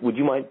 Would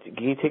you mind?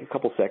 Can you take a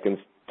couple seconds?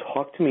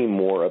 Talk to me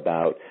more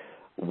about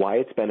why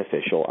it's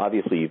beneficial.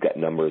 Obviously, you've got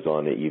numbers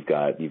on it. You've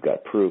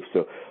got proof.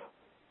 So,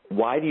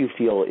 why do you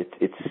feel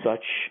it's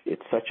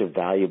such a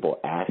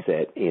valuable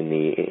asset in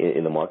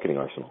the marketing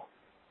arsenal?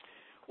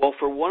 Well,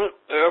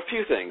 there are a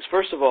few things.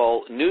 First of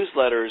all,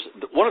 newsletters,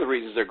 one of the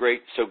reasons they're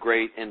so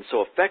great and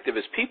so effective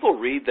is people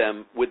read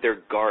them with their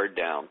guard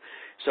down.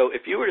 So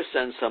if you were to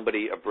send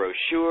somebody a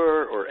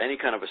brochure or any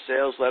kind of a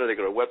sales letter, they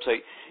go to a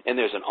website and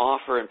there's an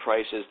offer and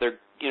prices,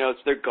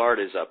 their guard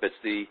is up. It's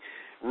the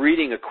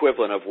reading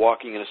equivalent of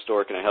walking in a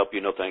store, can I help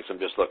you? No thanks, I'm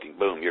just looking.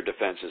 Boom, your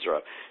defenses are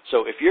up.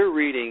 So if you're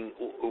reading,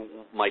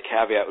 my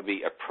caveat would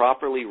be a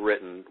properly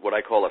written, what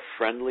I call a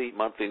friendly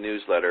monthly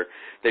newsletter.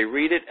 They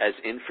read it as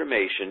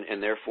information,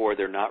 and therefore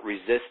they're not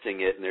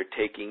resisting it, and they're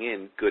taking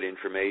in good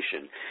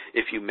information.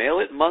 If you mail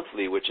it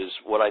monthly, which is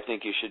what I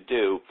think you should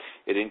do,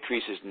 it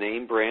increases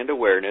name brand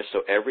awareness.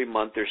 So every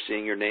month they're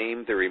seeing your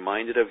name, they're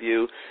reminded of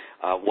you.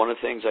 One of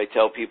the things I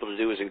tell people to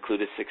do is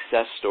include a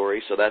success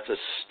story. So that's a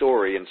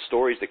story, and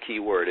story is the key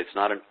word. It's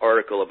not an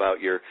article about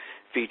your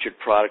featured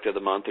product of the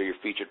month or your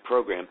featured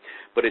program,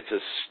 but it's a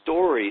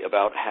story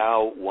about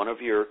how one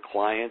of your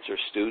clients or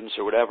students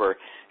or whatever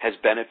has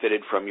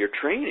benefited from your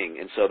training.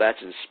 And so that's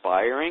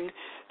inspiring.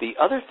 The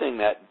other thing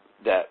that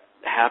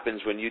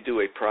happens when you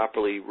do a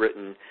properly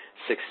written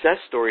success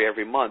story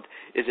every month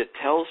is it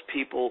tells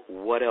people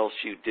what else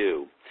you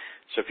do.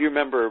 So if you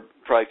remember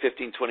probably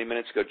 15, 20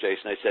 minutes ago,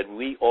 Jason, I said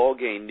we all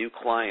gain new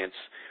clients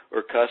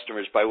or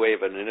customers by way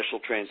of an initial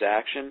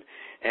transaction.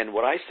 And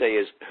what I say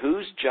is,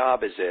 whose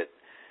job is it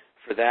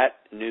for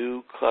that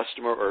new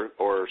customer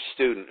or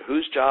student,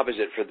 whose job is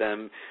it for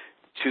them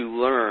to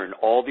learn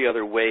all the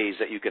other ways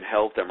that you can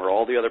help them or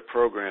all the other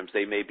programs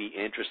they may be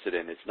interested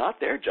in. It's not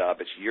their job.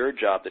 It's your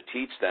job to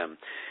teach them.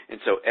 And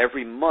so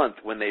every month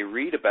when they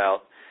read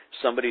about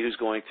somebody who's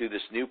going through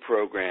this new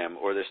program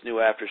or this new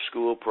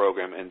after-school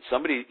program, and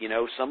somebody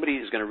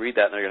is going to read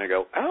that and they're going to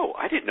go, oh,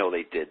 I didn't know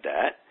they did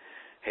that.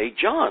 Hey,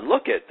 John,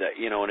 look at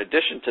that. In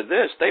addition to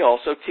this, they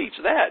also teach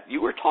that.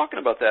 You were talking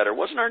about that, or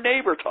wasn't our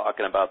neighbor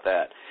talking about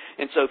that?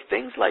 And so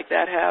things like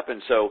that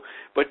happen.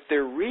 But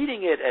they're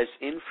reading it as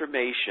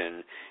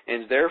information,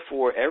 and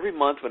therefore every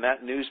month when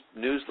that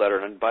newsletter,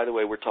 and by the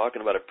way, we're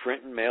talking about a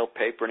print and mail,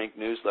 paper and ink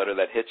newsletter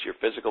that hits your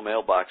physical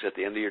mailbox at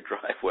the end of your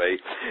driveway.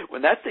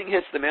 When that thing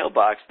hits the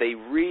mailbox, they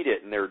read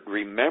it, and they're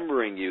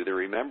remembering you. They're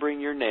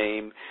remembering your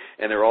name,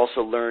 and they're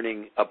also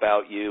learning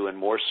about you and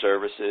more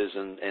services.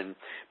 And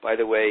by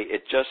the way,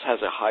 it just has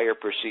a higher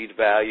perceived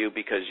value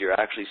because you're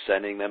actually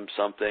sending them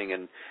something.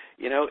 And,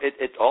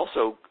 it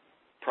also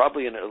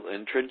probably an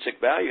intrinsic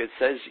value. It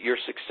says you're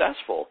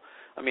successful.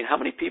 I mean, how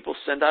many people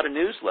send out a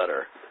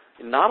newsletter?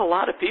 Not a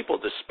lot of people,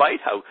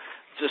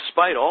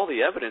 despite all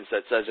the evidence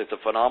that says it's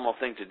a phenomenal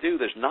thing to do,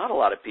 there's not a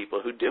lot of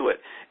people who do it.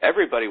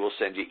 Everybody will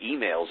send you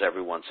emails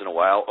every once in a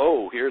while.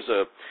 Oh, here's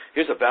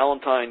a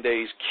Valentine's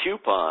Day's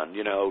coupon,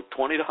 $20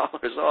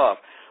 off.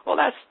 Well,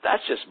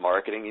 that's just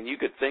marketing, and you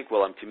could think,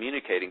 well, I'm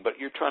communicating, but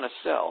you're trying to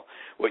sell.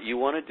 What you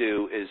want to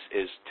do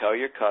is tell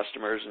your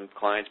customers and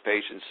clients,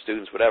 patients,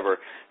 students, whatever,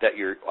 that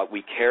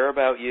we care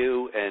about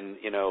you,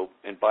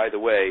 and by the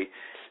way,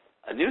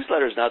 a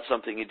newsletter is not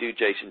something you do,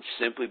 Jason,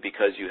 simply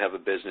because you have a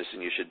business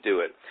and you should do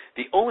it.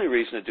 The only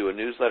reason to do a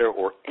newsletter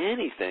or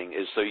anything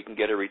is so you can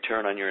get a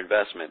return on your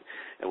investment.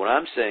 And what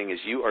I'm saying is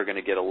you are going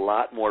to get a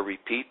lot more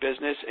repeat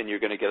business, and you're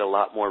going to get a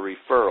lot more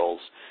referrals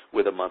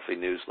with a monthly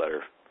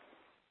newsletter.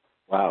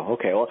 Wow.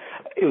 Okay. Well,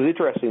 it was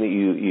interesting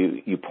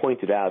that you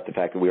pointed out the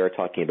fact that we are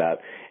talking about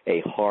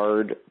a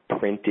hard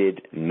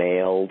printed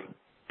mailed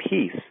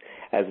piece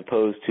as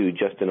opposed to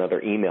just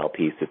another email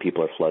piece that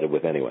people are flooded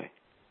with anyway.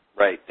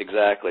 Right.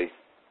 Exactly.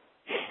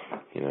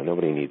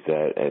 Nobody needs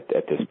that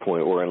at this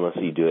point, or unless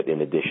you do it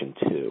in addition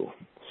to.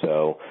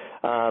 So,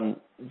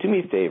 do me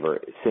a favor,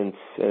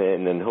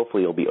 and then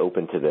hopefully you'll be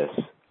open to this.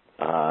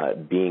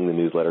 Being the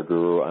newsletter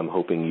guru, I'm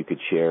hoping you could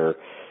share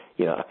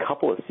a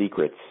couple of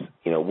secrets,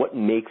 what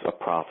makes a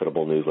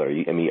profitable newsletter?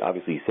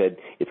 Obviously you said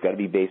it's got to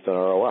be based on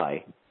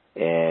ROI,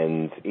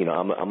 and,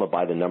 I'm a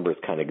by the numbers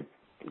kind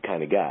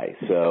of guy.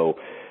 So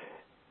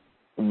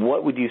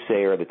what would you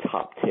say are the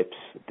top tips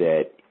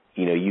that,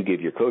 you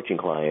give your coaching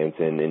clients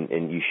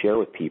and you share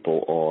with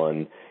people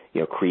on,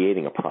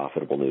 creating a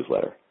profitable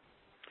newsletter?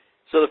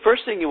 So the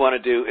first thing you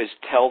want to do is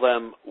tell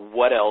them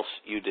what else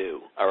you do,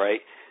 all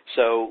right?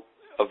 So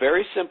a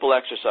very simple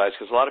exercise,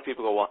 because a lot of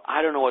people go, well,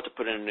 I don't know what to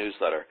put in a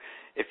newsletter.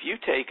 If you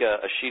take a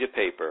sheet of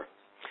paper,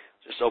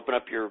 just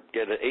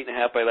get an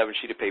 8.5 by 11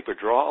 sheet of paper,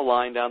 draw a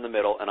line down the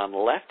middle, and on the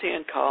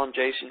left-hand column,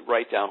 Jason,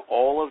 write down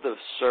all of the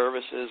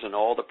services and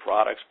all the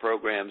products,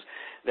 programs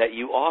that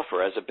you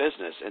offer as a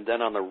business. And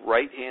then on the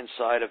right-hand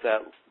side of that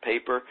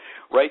paper,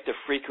 write the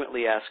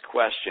frequently asked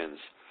questions.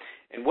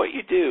 And what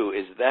you do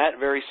is that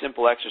very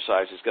simple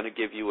exercise is going to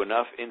give you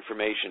enough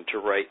information to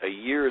write a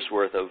year's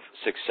worth of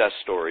success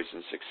stories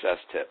and success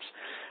tips.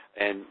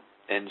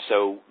 And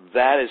so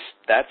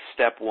that's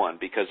step one,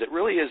 because it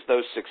really is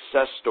those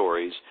success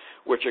stories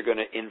which are going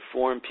to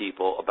inform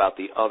people about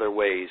the other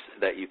ways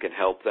that you can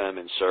help them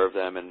and serve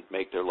them and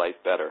make their life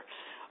better.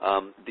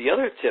 The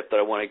other tip that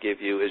I want to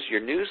give you is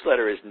your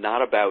newsletter is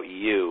not about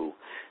you.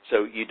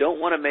 So you don't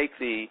want to make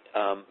the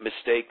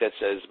mistake that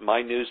says,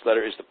 my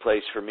newsletter is the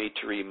place for me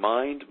to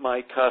remind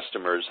my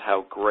customers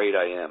how great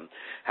I am,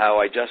 how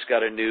I just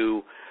got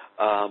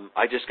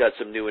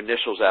some new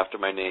initials after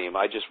my name.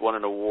 I just won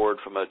an award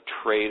from a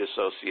trade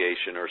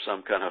association or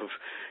some kind of,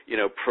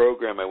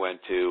 program I went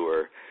to,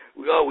 or,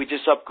 we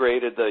just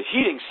upgraded the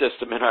heating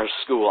system in our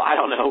school. I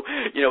don't know.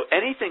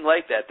 Anything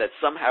like that that's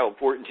somehow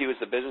important to you as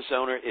the business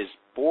owner is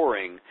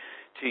boring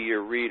to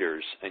your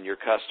readers and your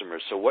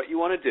customers. So what you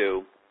want to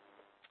do,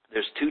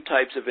 there's two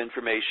types of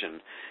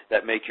information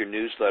that make your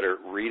newsletter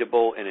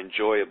readable and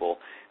enjoyable.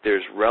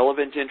 There's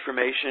relevant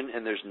information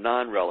and there's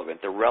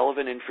non-relevant. The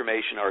relevant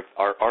information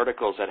are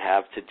articles that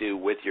have to do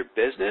with your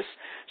business,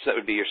 so that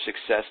would be your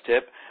success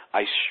tip.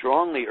 I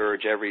strongly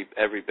urge every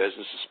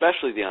business,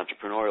 especially the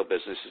entrepreneurial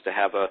businesses, to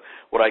have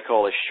what I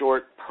call a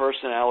short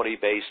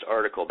personality-based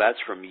article. That's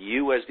from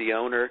you as the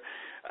owner,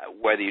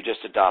 whether you just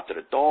adopted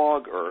a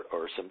dog or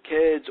some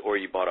kids, or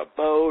you bought a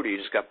boat, or you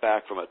just got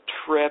back from a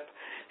trip.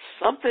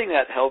 Something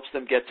that helps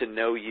them get to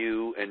know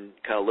you and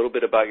kind of a little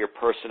bit about your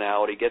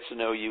personality, gets to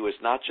know you as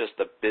not just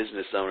the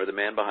business owner, the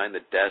man behind the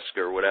desk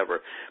or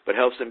whatever, but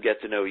helps them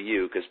get to know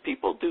you, because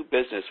people do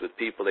business with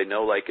people they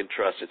know, like, and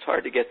trust. It's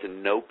hard to get to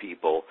know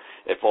people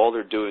if all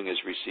they're doing is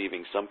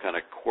receiving some kind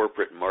of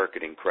corporate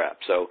marketing crap.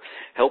 So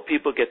help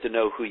people get to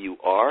know who you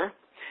are,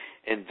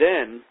 and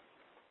then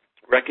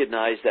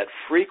recognize that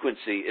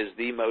frequency is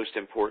the most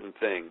important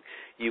thing.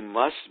 You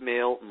must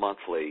mail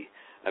monthly.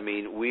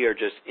 We are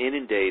just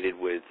inundated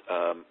with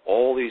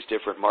all these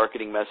different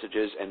marketing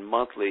messages, and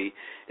monthly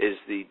is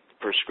the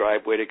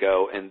prescribed way to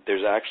go. And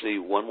there's actually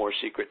one more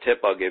secret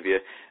tip I'll give you.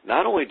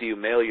 Not only do you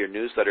mail your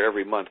newsletter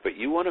every month, but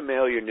you want to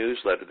mail your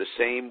newsletter the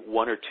same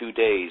 1 or 2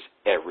 days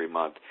every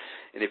month.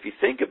 And if you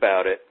think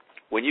about it,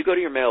 when you go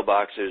to your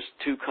mailbox, there's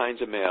two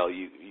kinds of mail.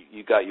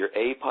 You got your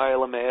A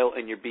pile of mail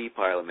and your B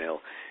pile of mail.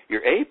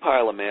 Your A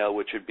pile of mail,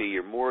 which would be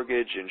your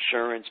mortgage,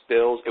 insurance,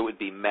 bills, it would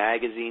be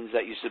magazines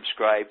that you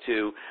subscribe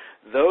to.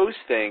 Those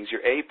things,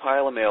 your A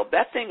pile of mail,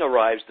 that thing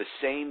arrives the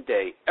same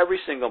day every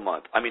single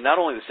month. I mean, not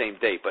only the same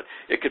date, but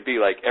it could be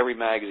like every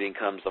magazine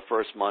comes the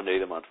first Monday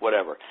of the month,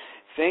 whatever.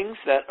 Things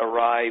that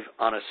arrive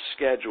on a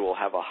schedule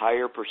have a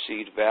higher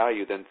perceived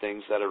value than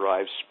things that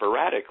arrive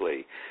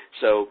sporadically.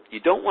 So you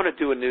don't want to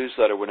do a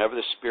newsletter whenever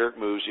the spirit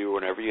moves you or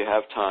whenever you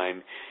have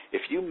time.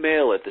 If you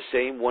mail it the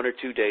same 1 or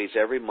 2 days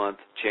every month,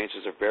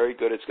 chances are very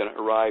good it's going to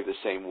arrive the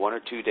same 1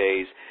 or 2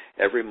 days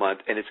every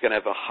month, and it's going to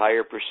have a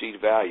higher perceived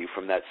value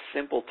from that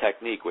simple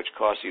technique, which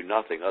costs you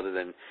nothing other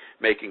than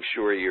making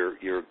sure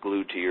you're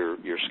glued to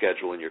your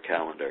schedule and your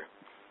calendar.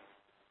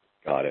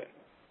 Got it.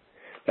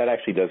 That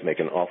actually does make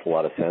an awful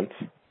lot of sense.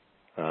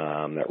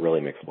 That really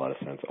makes a lot of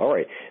sense. All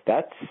right,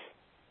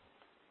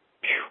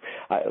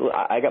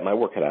 I got my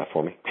work cut out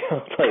for me.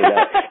 I'll tell you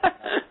that.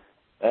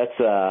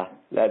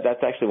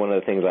 That's actually one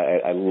of the things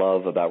I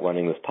love about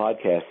running this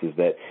podcast is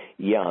that,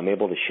 yeah, I'm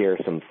able to share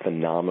some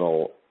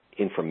phenomenal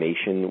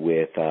information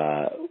with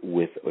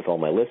all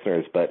my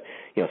listeners, but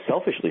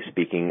selfishly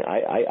speaking,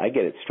 I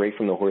get it straight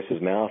from the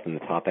horse's mouth and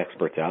the top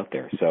experts out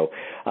there. So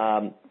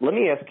let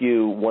me ask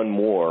you one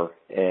more,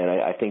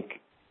 and I think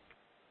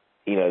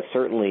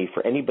certainly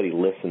for anybody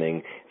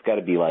listening, it's got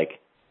to be like,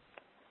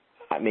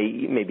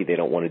 maybe they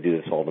don't want to do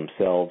this all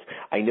themselves.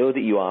 I know that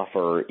you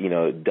offer,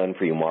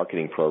 done-for-you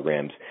marketing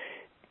programs.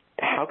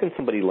 How can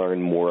somebody learn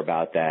more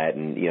about that?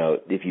 And,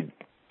 if you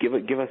give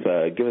us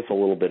a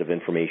little bit of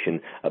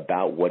information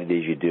about what it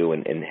is you do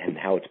and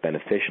how it's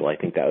beneficial, I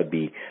think that'd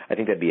be a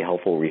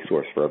helpful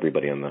resource for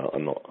everybody on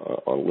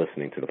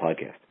listening to the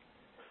podcast.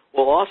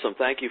 Well, awesome.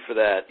 Thank you for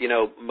that.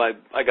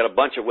 I got a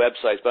bunch of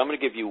websites, but I'm going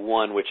to give you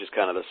one, which is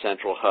kind of the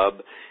central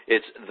hub.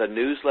 It's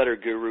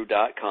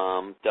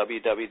thenewsletterguru.com,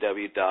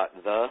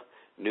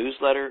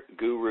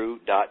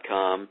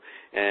 www.thenewsletterguru.com.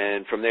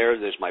 And from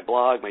there's my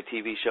blog, my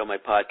TV show, my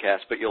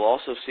podcast, but you'll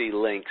also see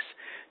links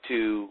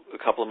to a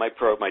couple of my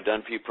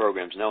done-for-you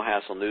programs. No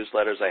Hassle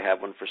newsletters. I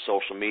have one for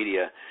social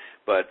media.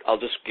 But I'll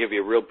just give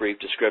you a real brief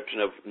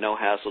description of No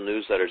Hassle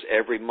newsletters.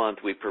 Every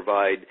month we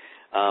provide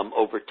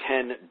over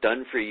 10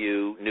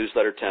 done-for-you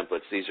newsletter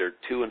templates. These are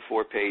 2- and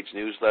 4-page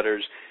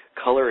newsletters,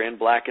 color and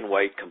black and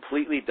white,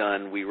 completely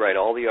done. We write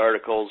all the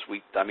articles.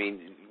 We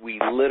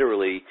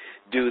literally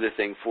do the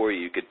thing for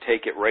you. You could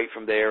take it right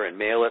from there and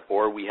mail it,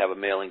 or we have a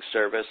mailing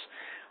service.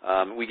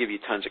 We give you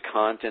tons of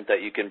content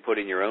that you can put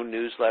in your own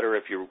newsletter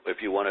if you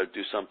want to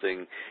do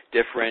something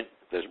different.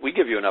 We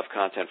give you enough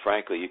content,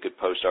 frankly. You could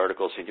post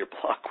articles in your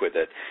blog with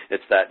it.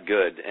 It's that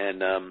good.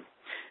 And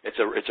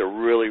it's a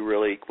really,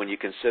 really, when you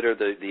consider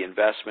the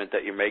investment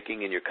that you're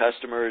making in your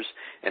customers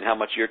and how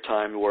much your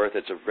time is worth,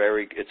 it's a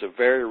very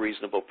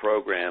reasonable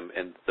program.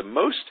 And the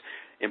most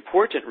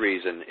important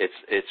reason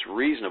it's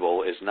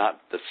reasonable is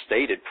not the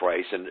stated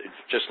price. And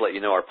just to let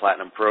you know, our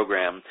Platinum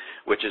program,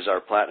 which is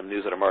our Platinum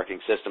newsletter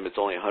marketing system, it's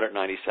only $197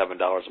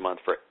 a month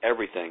for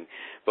everything.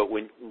 But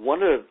when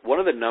one of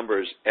the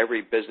numbers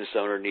every business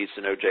owner needs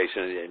to know,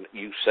 Jason, and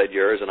you said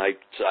yours and I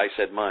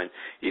said mine,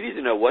 you need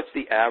to know what's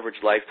the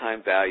average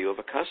lifetime value of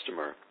a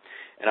customer.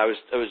 And I was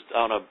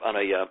on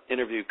a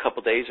interview a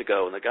couple days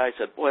ago, and the guy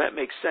said, "Boy, that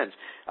makes sense."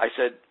 I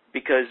said,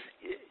 because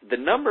the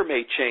number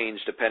may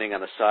change depending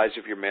on the size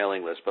of your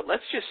mailing list, but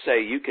let's just say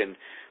you can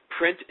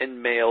print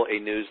and mail a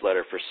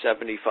newsletter for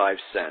 75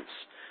 cents,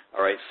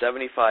 all right,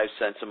 75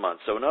 cents a month.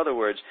 So in other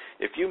words,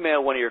 if you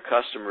mail one of your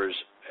customers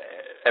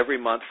every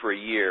month for a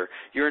year,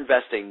 you're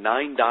investing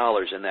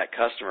 $9 in that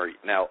customer.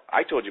 Now,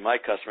 I told you my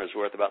customer is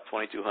worth about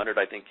 $2,200.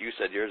 I think you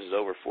said yours is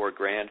over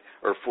 $4,000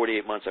 or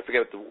 48 months. I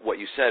forget what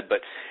you said,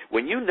 but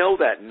when you know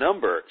that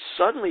number,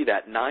 suddenly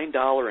that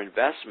 $9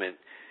 investment,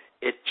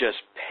 it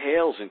just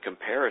pales in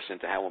comparison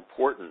to how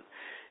important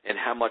and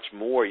how much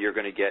more you're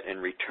going to get in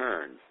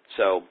return.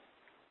 So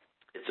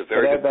it's a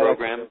very good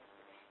program.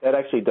 That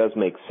actually does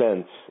make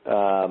sense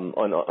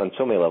on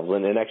so many levels.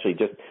 And actually,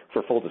 just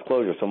for full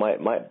disclosure, so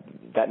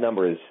that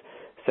number is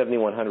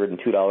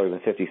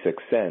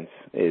 $7,102.56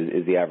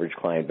 is the average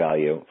client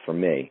value for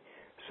me.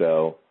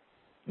 So,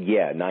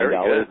 yeah,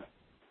 $9.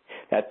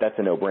 That's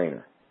a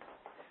no-brainer.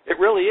 It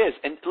really is.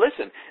 And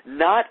listen,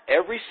 not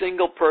every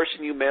single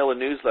person you mail a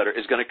newsletter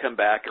is going to come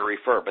back and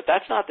refer, but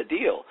that's not the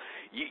deal.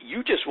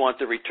 You just want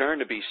the return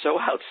to be so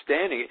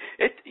outstanding.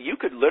 You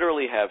could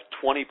literally have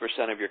 20%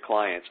 of your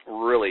clients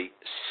really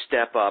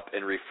step up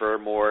and refer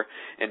more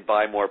and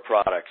buy more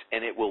products,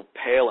 and it will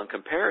pale in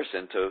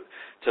comparison to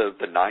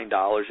the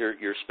 $9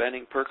 you're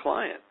spending per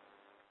client.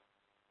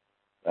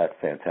 That's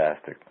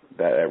fantastic.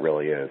 That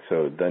really is.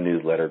 So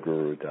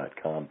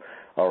thenewsletterguru.com.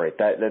 All right,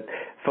 that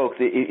folks,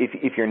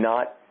 if you're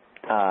not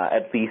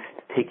at least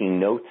taking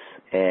notes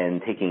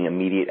and taking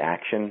immediate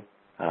action,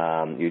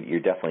 You're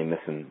definitely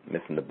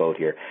missing the boat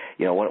here.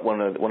 You know,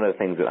 one of the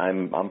things that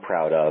I'm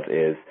proud of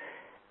is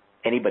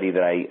anybody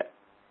that I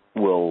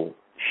will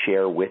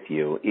share with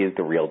you is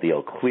the real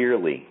deal.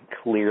 Clearly,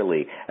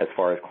 as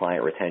far as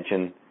client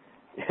retention,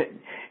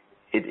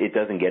 it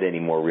doesn't get any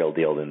more real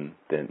deal than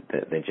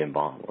Jim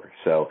Baumler.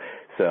 So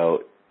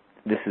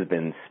this has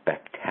been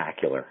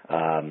spectacular.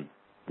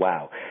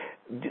 Wow.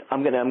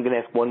 I'm gonna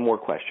ask one more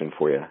question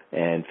for you,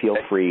 and feel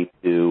free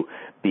to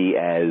be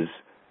as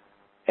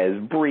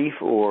brief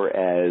or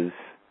as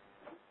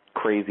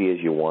crazy as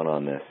you want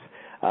on this.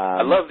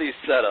 I love these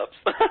setups.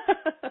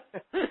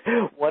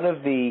 One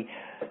of the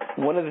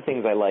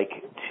things I like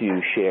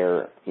to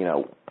share, you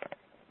know,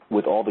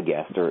 with all the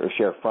guests or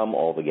share from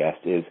all the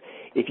guests is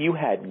if you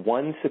had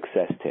one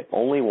success tip,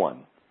 only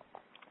one,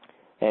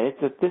 and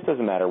this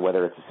doesn't matter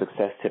whether it's a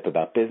success tip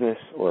about business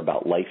or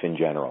about life in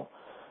general.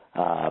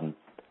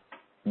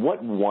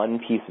 What one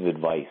piece of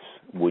advice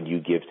would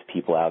you give to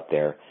people out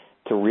there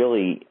to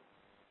really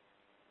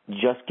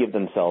just give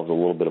themselves a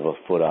little bit of a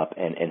foot up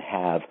and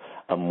have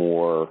a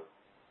more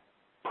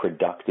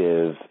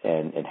productive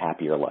and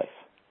happier life?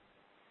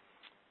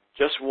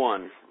 Just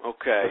one.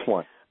 Okay. Just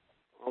one.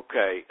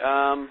 Okay.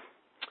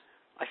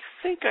 I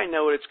think I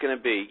know what it's going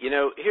to be. You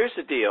know, here's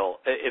the deal.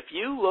 If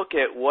you look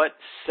at what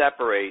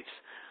separates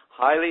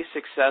highly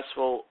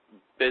successful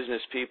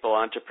business people,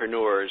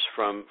 entrepreneurs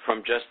from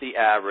just the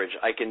average,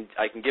 I can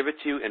give it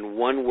to you in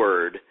one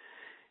word,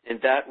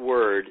 and that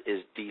word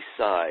is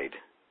decide.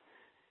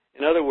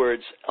 In other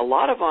words, a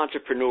lot of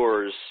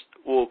entrepreneurs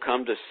will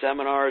come to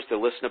seminars,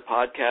 they'll listen to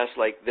podcasts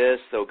like this,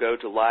 they'll go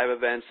to live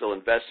events, they'll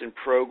invest in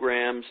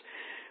programs,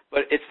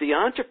 but it's the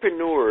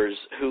entrepreneurs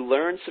who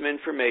learn some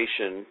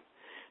information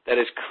that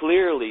is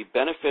clearly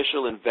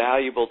beneficial and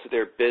valuable to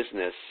their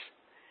business,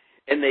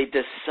 and they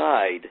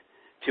decide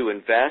to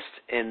invest,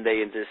 and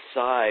they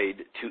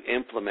decide to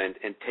implement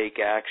and take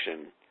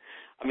action.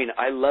 I mean,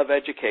 I love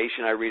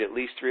education. I read at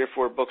least 3 or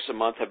 4 books a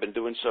month. I've been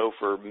doing so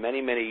for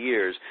many, many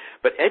years.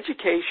 But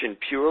education,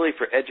 purely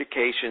for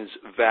education's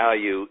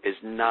value, is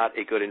not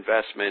a good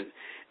investment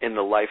in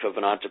the life of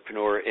an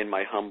entrepreneur, in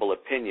my humble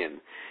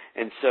opinion.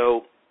 And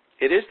so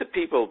it is the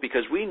people,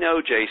 because we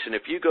know, Jason,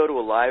 if you go to a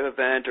live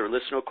event or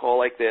listen to a call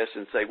like this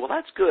and say, well,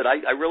 that's good,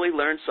 I really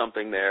learned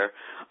something there,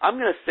 I'm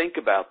going to think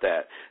about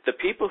that. The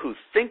people who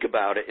think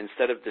about it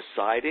instead of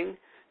deciding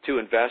to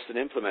invest and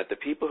implement, the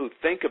people who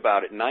think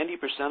about it,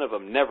 90% of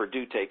them never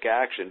do take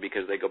action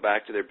because they go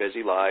back to their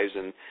busy lives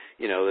and,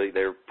 you know,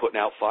 they're putting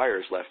out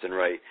fires left and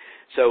right.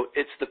 So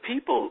it's the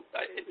people,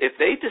 if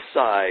they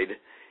decide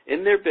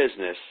in their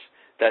business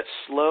that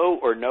slow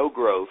or no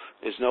growth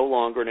is no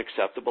longer an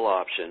acceptable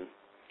option,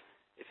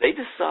 if they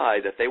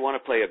decide that they want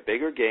to play a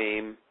bigger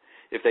game,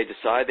 if they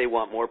decide they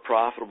want more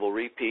profitable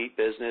repeat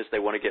business, they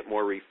want to get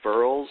more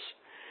referrals,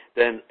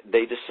 then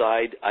they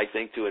decide, I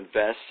think, to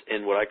invest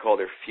in what I call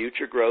their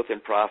future growth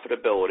and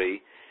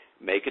profitability,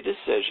 make a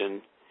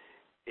decision,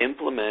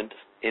 implement,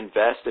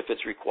 invest if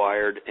it's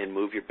required, and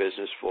move your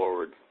business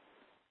forward.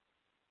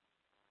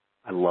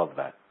 I love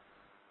that.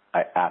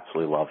 I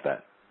absolutely love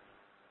that.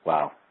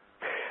 Wow.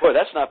 Boy,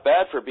 that's not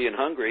bad for being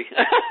hungry.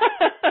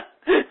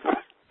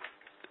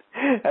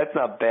 That's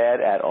not bad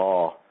at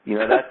all. You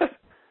know,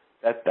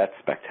 that's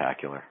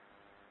spectacular.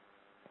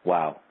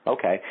 Wow.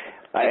 Okay.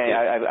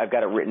 I've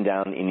got it written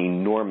down in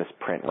enormous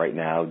print right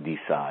now.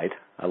 Decide.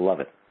 I love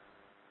it.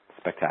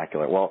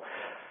 Spectacular. Well,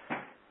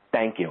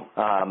 thank you.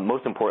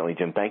 Most importantly,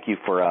 Jim, thank you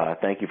for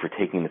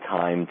taking the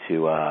time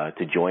to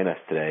join us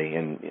today.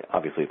 And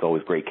obviously, it's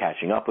always great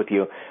catching up with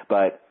you.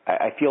 But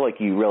I feel like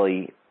you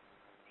really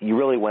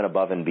went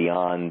above and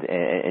beyond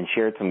and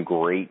shared some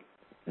great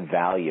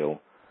value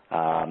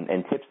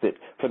and tips that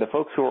for the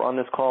folks who are on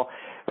this call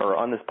or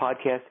on this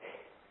podcast.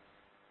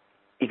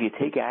 If you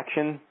take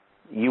action,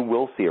 you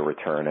will see a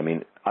return. I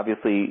mean,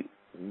 obviously,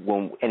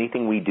 when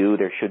anything we do,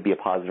 there should be a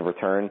positive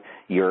return.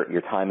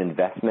 Your time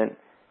investment,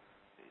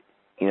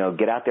 you know,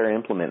 get out there and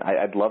implement.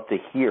 I'd love to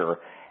hear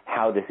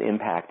how this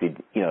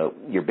impacted, you know,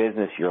 your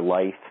business, your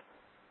life,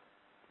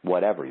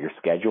 whatever, your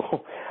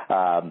schedule.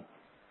 I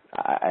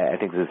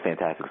think this is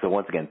fantastic. So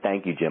once again,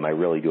 thank you, Jim. I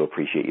really do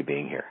appreciate you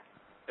being here.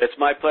 It's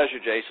my pleasure,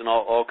 Jason.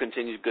 All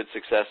continued good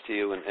success to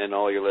you and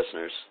all your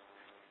listeners.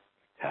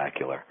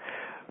 Spectacular.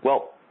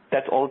 Well,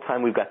 that's all the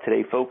time we've got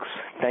today, folks.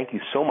 Thank you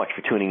so much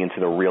for tuning into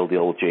The Real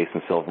Deal with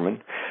Jason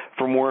Silverman.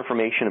 For more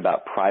information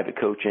about private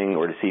coaching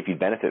or to see if you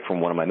benefit from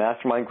one of my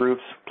mastermind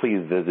groups,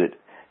 please visit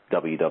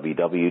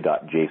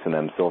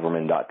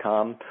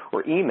www.jasonmsilverman.com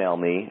or email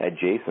me at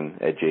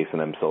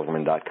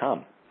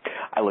jason@jasonmsilverman.com.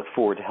 I look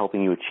forward to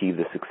helping you achieve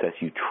the success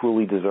you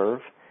truly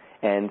deserve.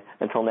 And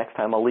until next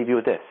time, I'll leave you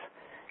with this.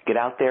 Get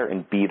out there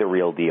and be the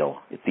real deal.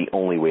 It's the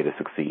only way to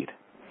succeed.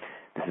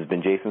 This has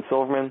been Jason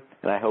Silverman,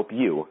 and I hope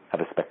you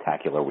have a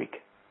spectacular week.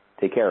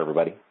 Take care,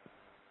 everybody.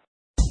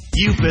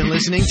 You've been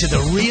listening to The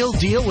Real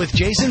Deal with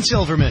Jason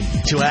Silverman.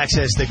 To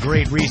access the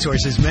great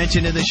resources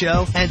mentioned in the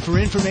show and for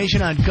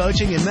information on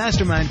coaching and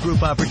mastermind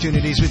group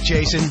opportunities with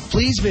Jason,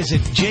 please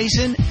visit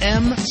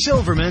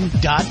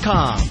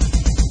jasonmsilverman.com.